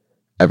of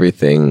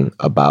everything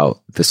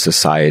about the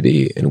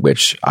society in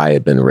which I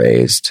had been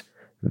raised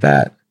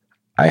that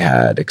I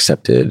had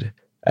accepted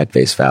at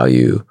face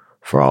value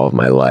for all of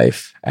my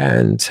life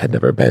and had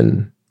never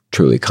been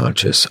truly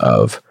conscious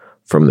of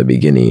from the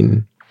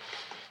beginning.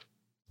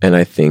 And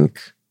I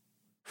think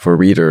for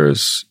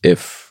readers,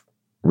 if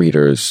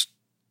readers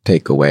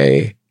take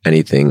away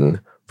anything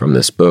from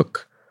this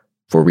book,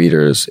 for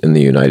readers in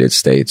the United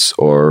States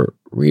or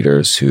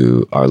readers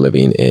who are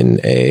living in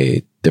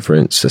a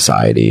different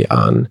society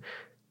on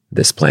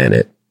this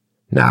planet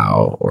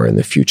now or in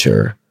the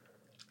future,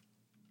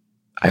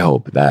 I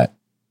hope that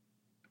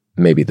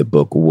maybe the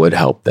book would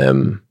help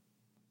them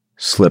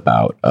slip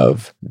out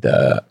of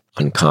the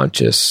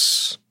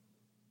unconscious.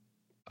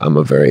 I'm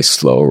a very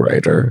slow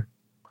writer.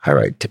 I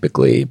write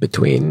typically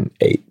between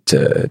 8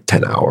 to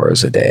 10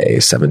 hours a day,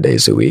 7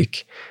 days a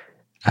week.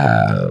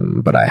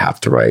 But I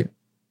have to write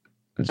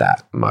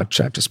that much.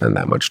 I have to spend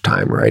that much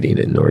time writing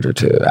in order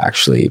to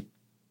actually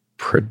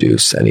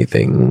produce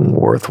anything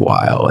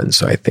worthwhile. And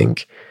so I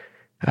think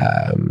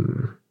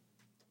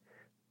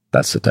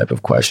that's the type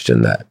of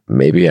question that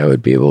maybe I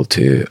would be able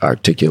to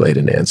articulate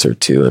an answer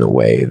to in a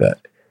way that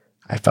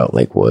I felt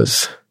like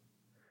was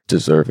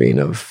deserving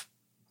of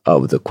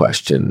the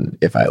question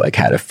if I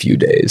had a few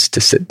days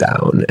to sit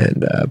down.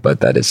 And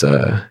but that is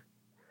a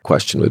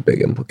question with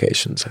big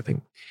implications, I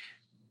think.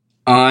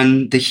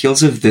 On the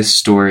heels of this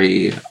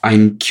story,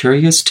 I'm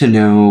curious to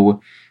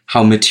know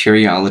how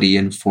materiality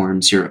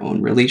informs your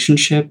own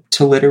relationship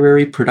to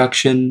literary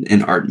production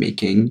and art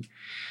making.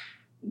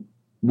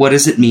 What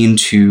does it mean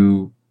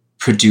to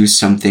produce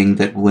something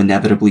that will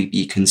inevitably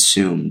be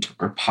consumed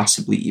or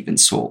possibly even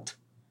sold?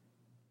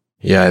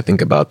 Yeah, I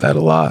think about that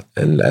a lot.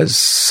 And as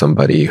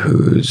somebody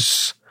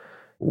who's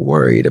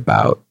worried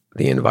about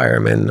the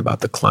environment,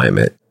 about the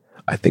climate,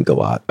 I think a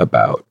lot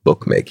about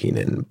bookmaking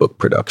and book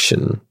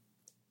production,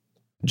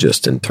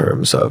 just in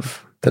terms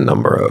of the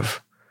number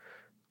of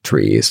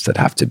trees that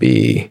have to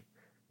be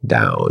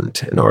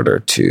downed in order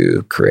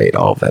to create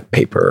all of that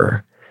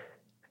paper.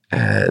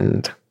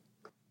 And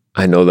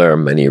I know there are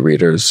many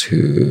readers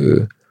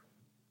who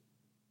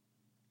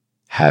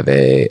have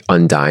a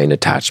undying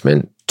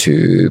attachment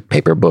to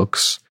paper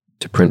books,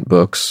 to print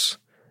books.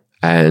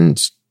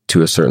 And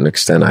to a certain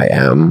extent, I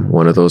am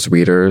one of those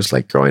readers.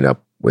 Like growing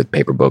up with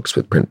paper books,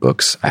 with print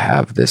books, I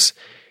have this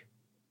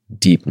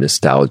deep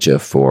nostalgia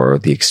for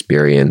the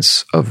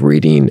experience of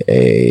reading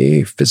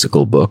a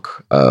physical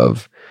book,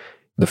 of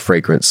the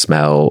fragrant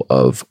smell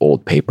of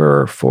old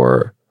paper,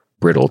 for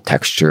brittle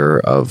texture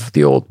of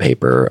the old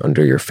paper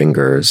under your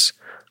fingers,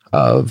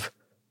 of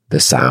the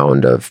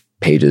sound of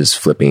pages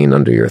flipping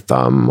under your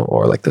thumb,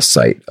 or like the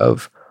sight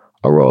of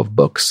a row of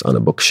books on a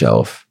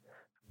bookshelf.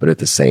 But at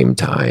the same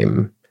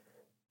time,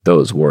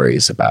 those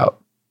worries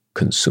about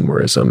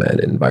consumerism and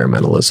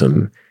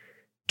environmentalism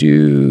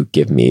do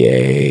give me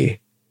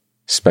a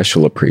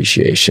special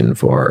appreciation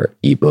for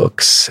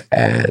ebooks.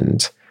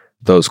 And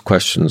those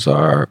questions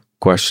are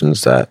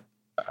questions that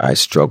I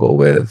struggle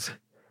with.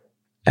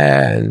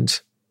 And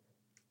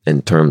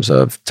in terms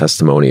of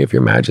Testimony of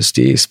Your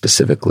Majesty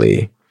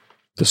specifically,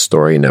 the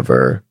story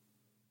never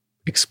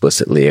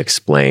explicitly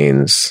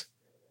explains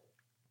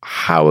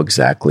how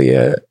exactly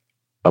a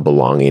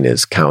belonging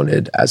is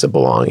counted as a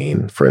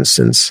belonging. For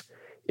instance,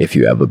 if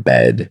you have a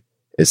bed,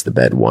 is the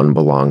bed one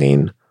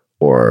belonging,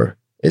 or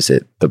is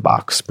it the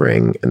box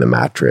spring and the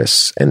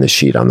mattress and the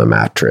sheet on the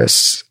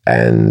mattress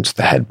and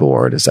the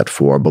headboard? Is that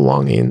 4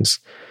 belongings?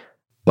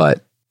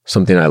 But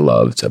something I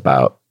loved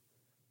about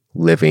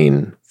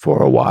living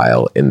for a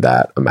while in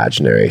that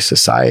imaginary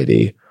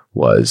society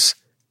was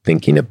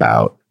thinking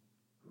about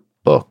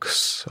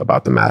books,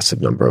 about the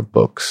massive number of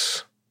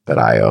books that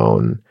I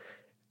own,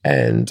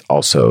 and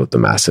also the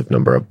massive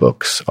number of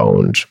books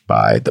owned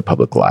by the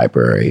public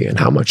library, and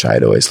how much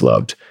I'd always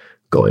loved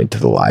going to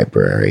the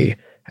library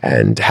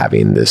and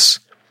having this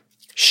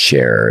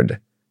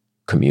shared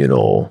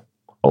communal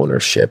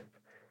ownership.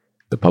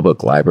 The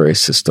public library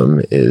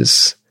system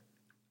is,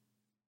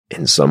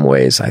 in some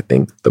ways, I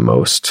think, the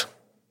most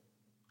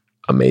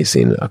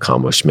amazing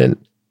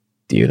accomplishment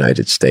the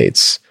United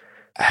States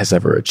has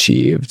ever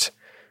achieved.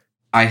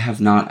 I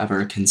have not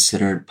ever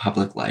considered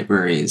public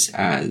libraries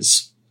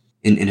as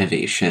an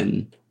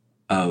innovation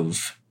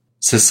of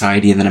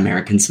society and then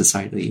American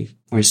society,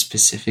 more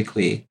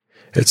specifically.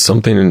 It's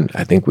something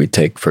I think we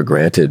take for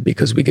granted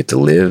because we get to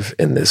live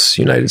in this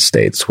United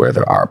States where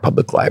there are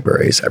public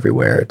libraries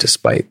everywhere,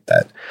 despite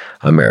that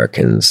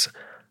Americans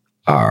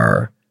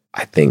are,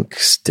 I think,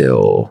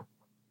 still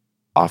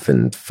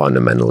often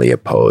fundamentally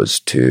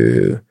opposed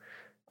to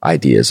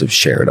ideas of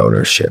shared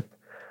ownership.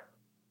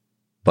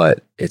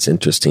 But it's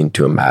interesting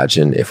to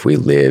imagine if we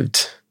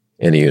lived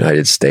in a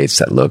United States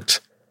that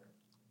looked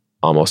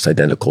almost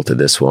identical to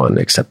this one,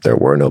 except there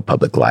were no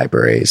public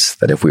libraries,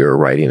 that if we were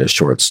writing a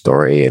short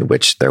story in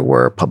which there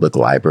were public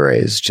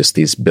libraries, just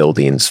these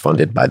buildings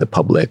funded by the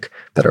public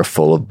that are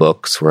full of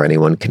books where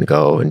anyone can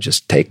go and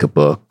just take a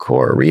book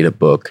or read a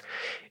book,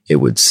 it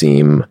would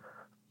seem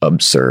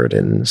absurd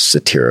and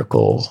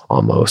satirical,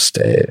 almost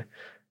an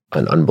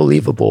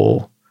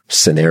unbelievable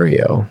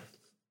scenario.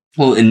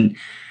 Well,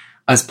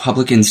 as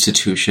public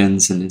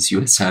institutions, and as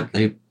you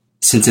said,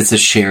 since it's a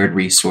shared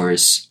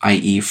resource,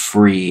 i.e.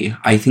 free,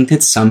 I think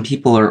that some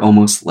people are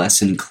almost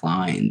less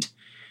inclined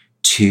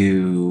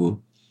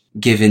to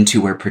give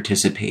into or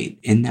participate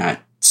in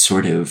that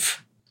sort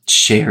of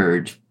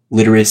shared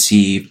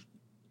literacy.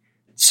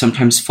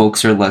 Sometimes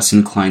folks are less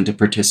inclined to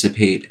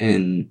participate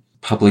in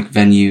public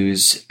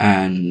venues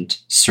and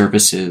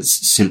services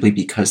simply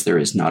because there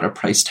is not a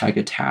price tag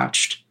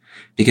attached,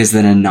 because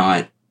then in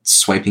not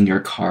swiping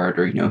your card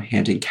or,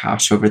 handing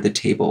cash over the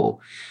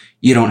table,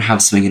 you don't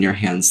have something in your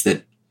hands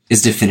that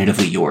is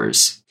definitively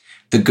yours.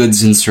 The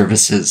goods and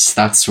services,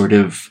 that sort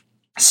of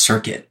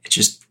circuit,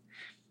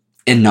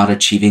 in not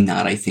achieving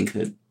that, I think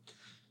that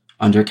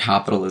under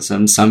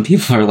capitalism, some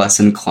people are less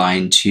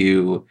inclined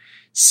to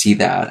see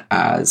that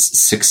as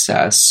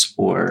success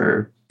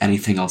or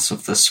anything else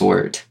of the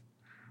sort.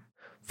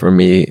 For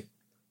me,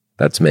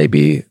 that's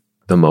maybe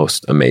the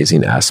most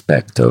amazing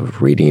aspect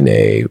of reading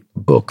a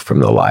book from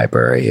the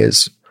library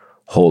is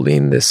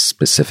holding this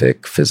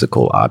specific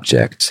physical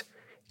object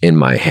in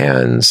my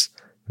hands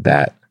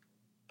that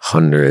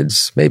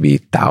hundreds, maybe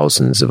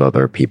thousands of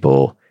other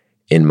people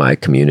in my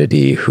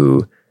community,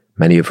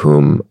 many of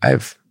whom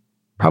I've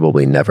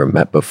probably never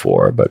met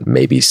before, but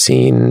maybe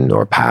seen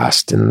or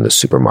passed in the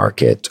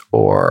supermarket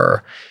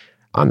or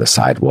on the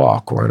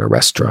sidewalk or in a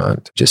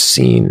restaurant, just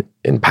seen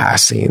in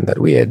passing, that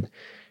we had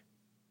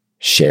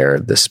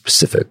shared this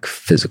specific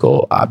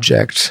physical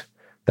object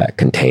that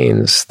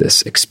contains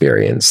this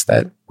experience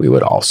that we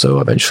would also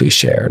eventually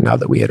share now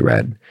that we had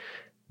read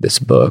this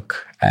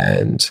book.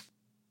 And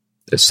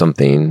there's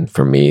something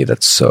for me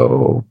that's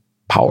so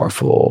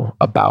powerful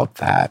about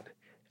that.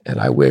 And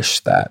I wish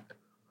that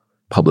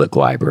public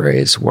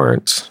libraries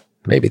weren't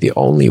maybe the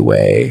only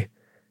way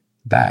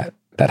that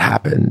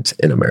happened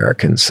in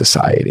American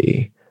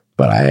society.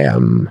 But I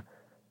am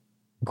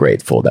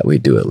grateful that we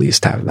do at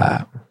least have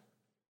that.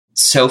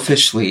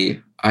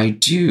 Selfishly, I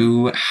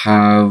do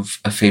have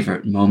a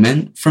favorite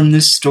moment from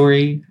this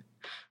story.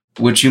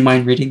 Would you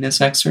mind reading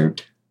this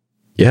excerpt?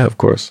 Yeah, of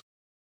course.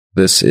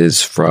 This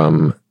is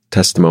from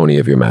Testimony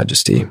of Your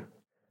Majesty.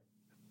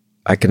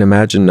 I can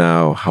imagine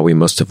now how we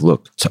must have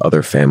looked to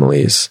other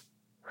families.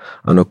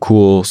 On a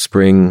cool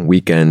spring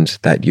weekend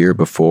that year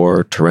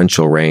before,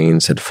 torrential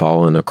rains had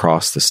fallen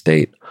across the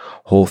state,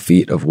 whole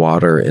feet of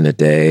water in a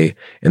day,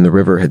 and the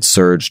river had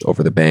surged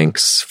over the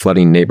banks,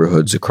 flooding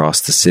neighborhoods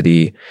across the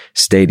city,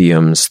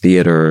 stadiums,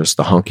 theaters,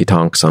 the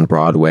honky-tonks on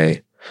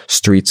Broadway.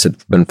 Streets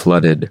had been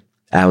flooded,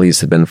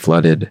 alleys had been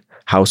flooded,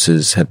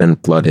 houses had been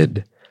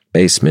flooded,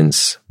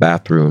 basements,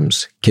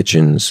 bathrooms,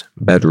 kitchens,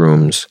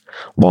 bedrooms,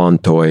 lawn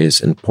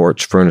toys, and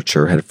porch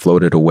furniture had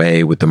floated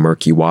away with the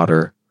murky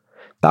water.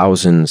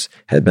 Thousands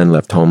had been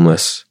left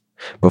homeless.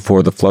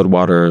 Before the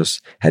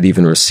floodwaters had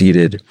even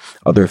receded,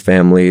 other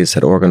families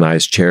had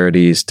organized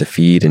charities to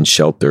feed and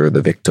shelter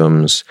the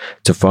victims,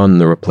 to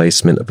fund the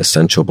replacement of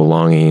essential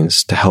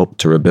belongings, to help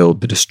to rebuild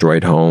the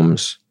destroyed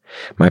homes.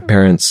 My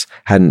parents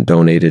hadn't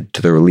donated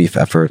to the relief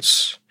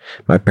efforts.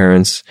 My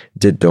parents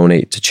did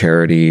donate to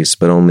charities,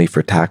 but only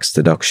for tax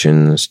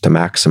deductions to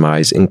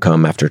maximize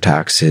income after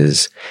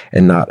taxes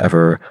and not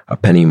ever a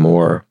penny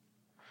more.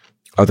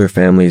 Other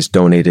families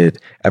donated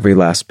every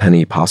last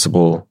penny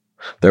possible.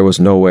 There was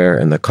nowhere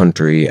in the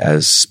country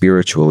as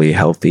spiritually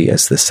healthy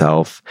as the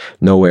South,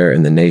 nowhere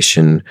in the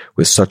nation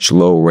with such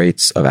low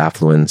rates of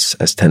affluence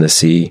as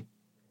Tennessee.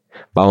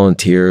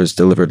 Volunteers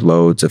delivered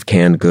loads of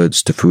canned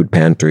goods to food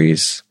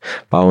pantries.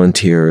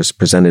 Volunteers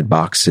presented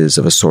boxes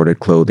of assorted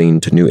clothing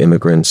to new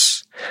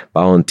immigrants.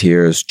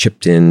 Volunteers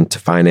chipped in to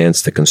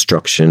finance the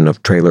construction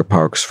of trailer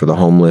parks for the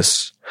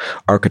homeless.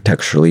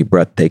 Architecturally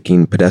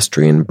breathtaking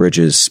pedestrian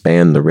bridges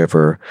spanned the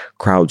river,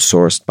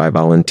 crowdsourced by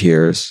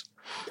volunteers.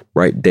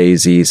 Bright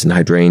daisies and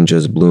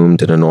hydrangeas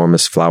bloomed in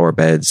enormous flower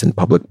beds in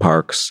public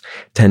parks,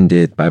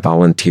 tended by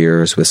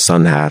volunteers with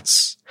sun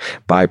hats.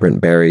 Vibrant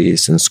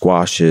berries and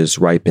squashes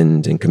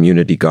ripened in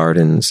community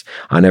gardens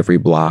on every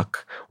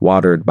block,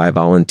 watered by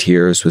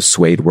volunteers with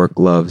suede work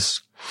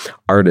gloves.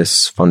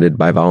 Artists funded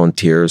by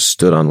volunteers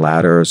stood on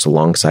ladders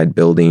alongside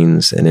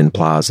buildings and in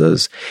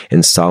plazas,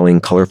 installing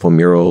colorful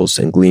murals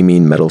and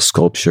gleaming metal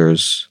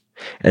sculptures.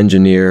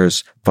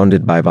 Engineers,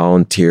 funded by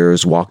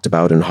volunteers, walked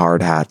about in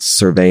hard hats,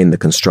 surveying the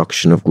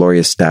construction of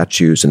glorious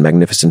statues and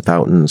magnificent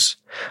fountains.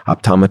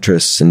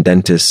 Optometrists and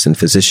dentists and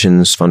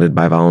physicians, funded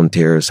by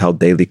volunteers, held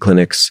daily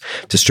clinics,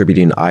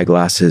 distributing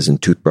eyeglasses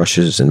and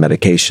toothbrushes and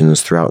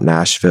medications throughout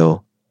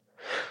Nashville.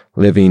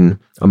 Living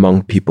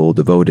among people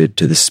devoted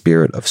to the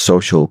spirit of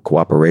social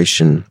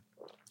cooperation,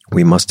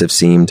 we must have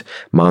seemed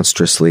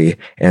monstrously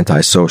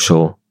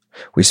antisocial.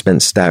 We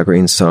spent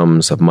staggering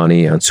sums of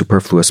money on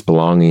superfluous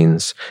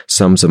belongings,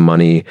 sums of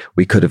money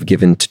we could have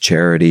given to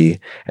charity,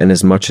 and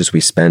as much as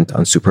we spent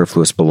on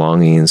superfluous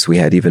belongings, we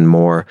had even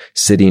more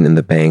sitting in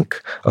the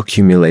bank,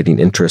 accumulating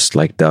interest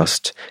like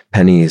dust,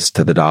 pennies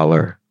to the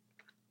dollar.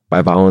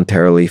 By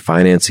voluntarily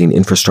financing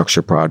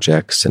infrastructure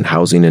projects and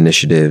housing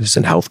initiatives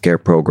and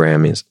healthcare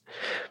programs,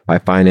 by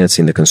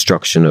financing the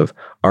construction of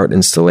art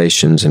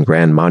installations and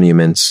grand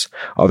monuments,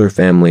 other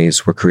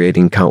families were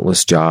creating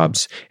countless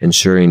jobs,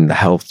 ensuring the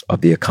health of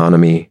the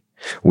economy.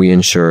 We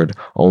ensured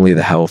only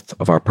the health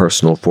of our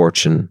personal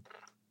fortune.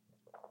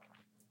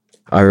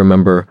 I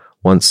remember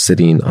once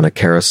sitting on a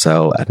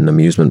carousel at an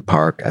amusement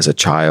park as a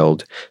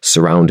child,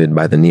 surrounded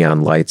by the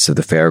neon lights of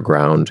the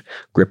fairground,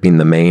 gripping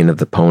the mane of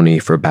the pony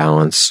for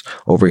balance,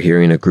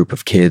 overhearing a group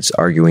of kids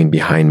arguing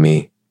behind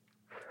me.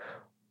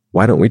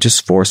 Why don't we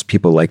just force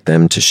people like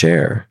them to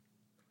share?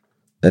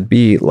 That'd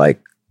be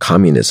like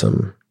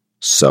communism.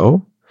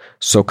 So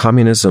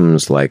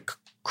communism's like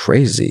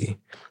crazy.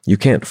 You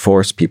can't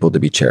force people to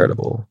be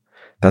charitable.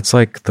 That's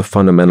like the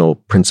fundamental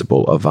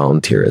principle of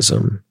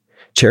volunteerism.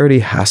 Charity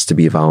has to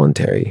be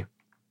voluntary.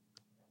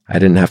 I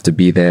didn't have to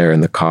be there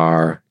in the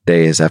car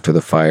days after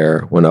the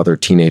fire when other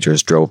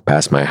teenagers drove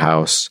past my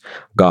house,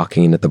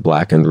 gawking at the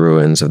blackened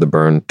ruins of the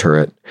burned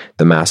turret,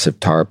 the massive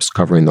tarps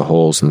covering the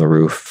holes in the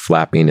roof,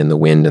 flapping in the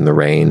wind and the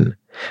rain.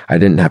 I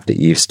didn't have to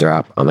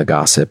eavesdrop on the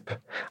gossip.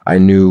 I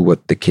knew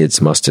what the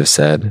kids must have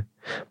said.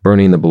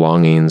 Burning the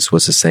belongings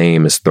was the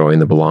same as throwing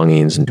the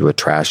belongings into a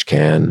trash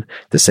can,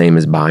 the same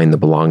as buying the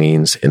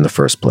belongings in the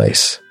first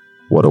place.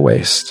 What a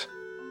waste.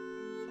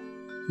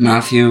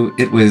 Matthew,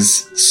 it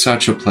was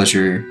such a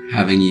pleasure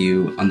having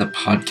you on the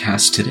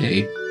podcast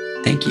today.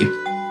 Thank you.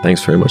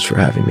 Thanks very much for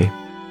having me.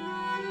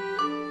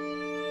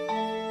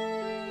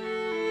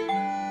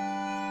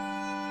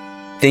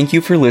 Thank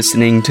you for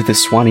listening to the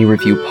Swanee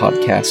Review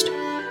podcast.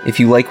 If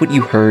you like what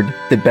you heard,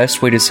 the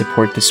best way to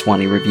support the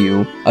Swanee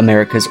Review,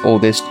 America's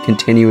oldest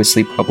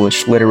continuously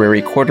published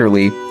literary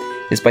quarterly,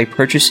 is by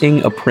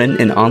purchasing a print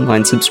and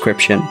online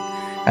subscription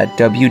at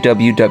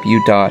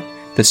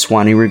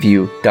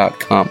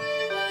www.theswaneereview.com.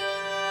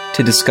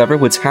 To discover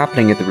what's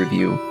happening at the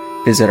review,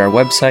 visit our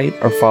website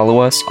or follow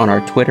us on our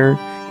Twitter,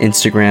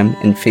 Instagram,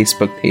 and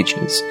Facebook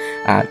pages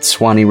at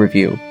Swanee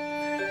Review.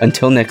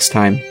 Until next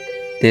time,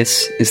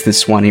 this is the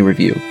Swanee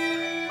Review,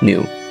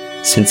 new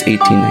since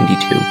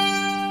 1892.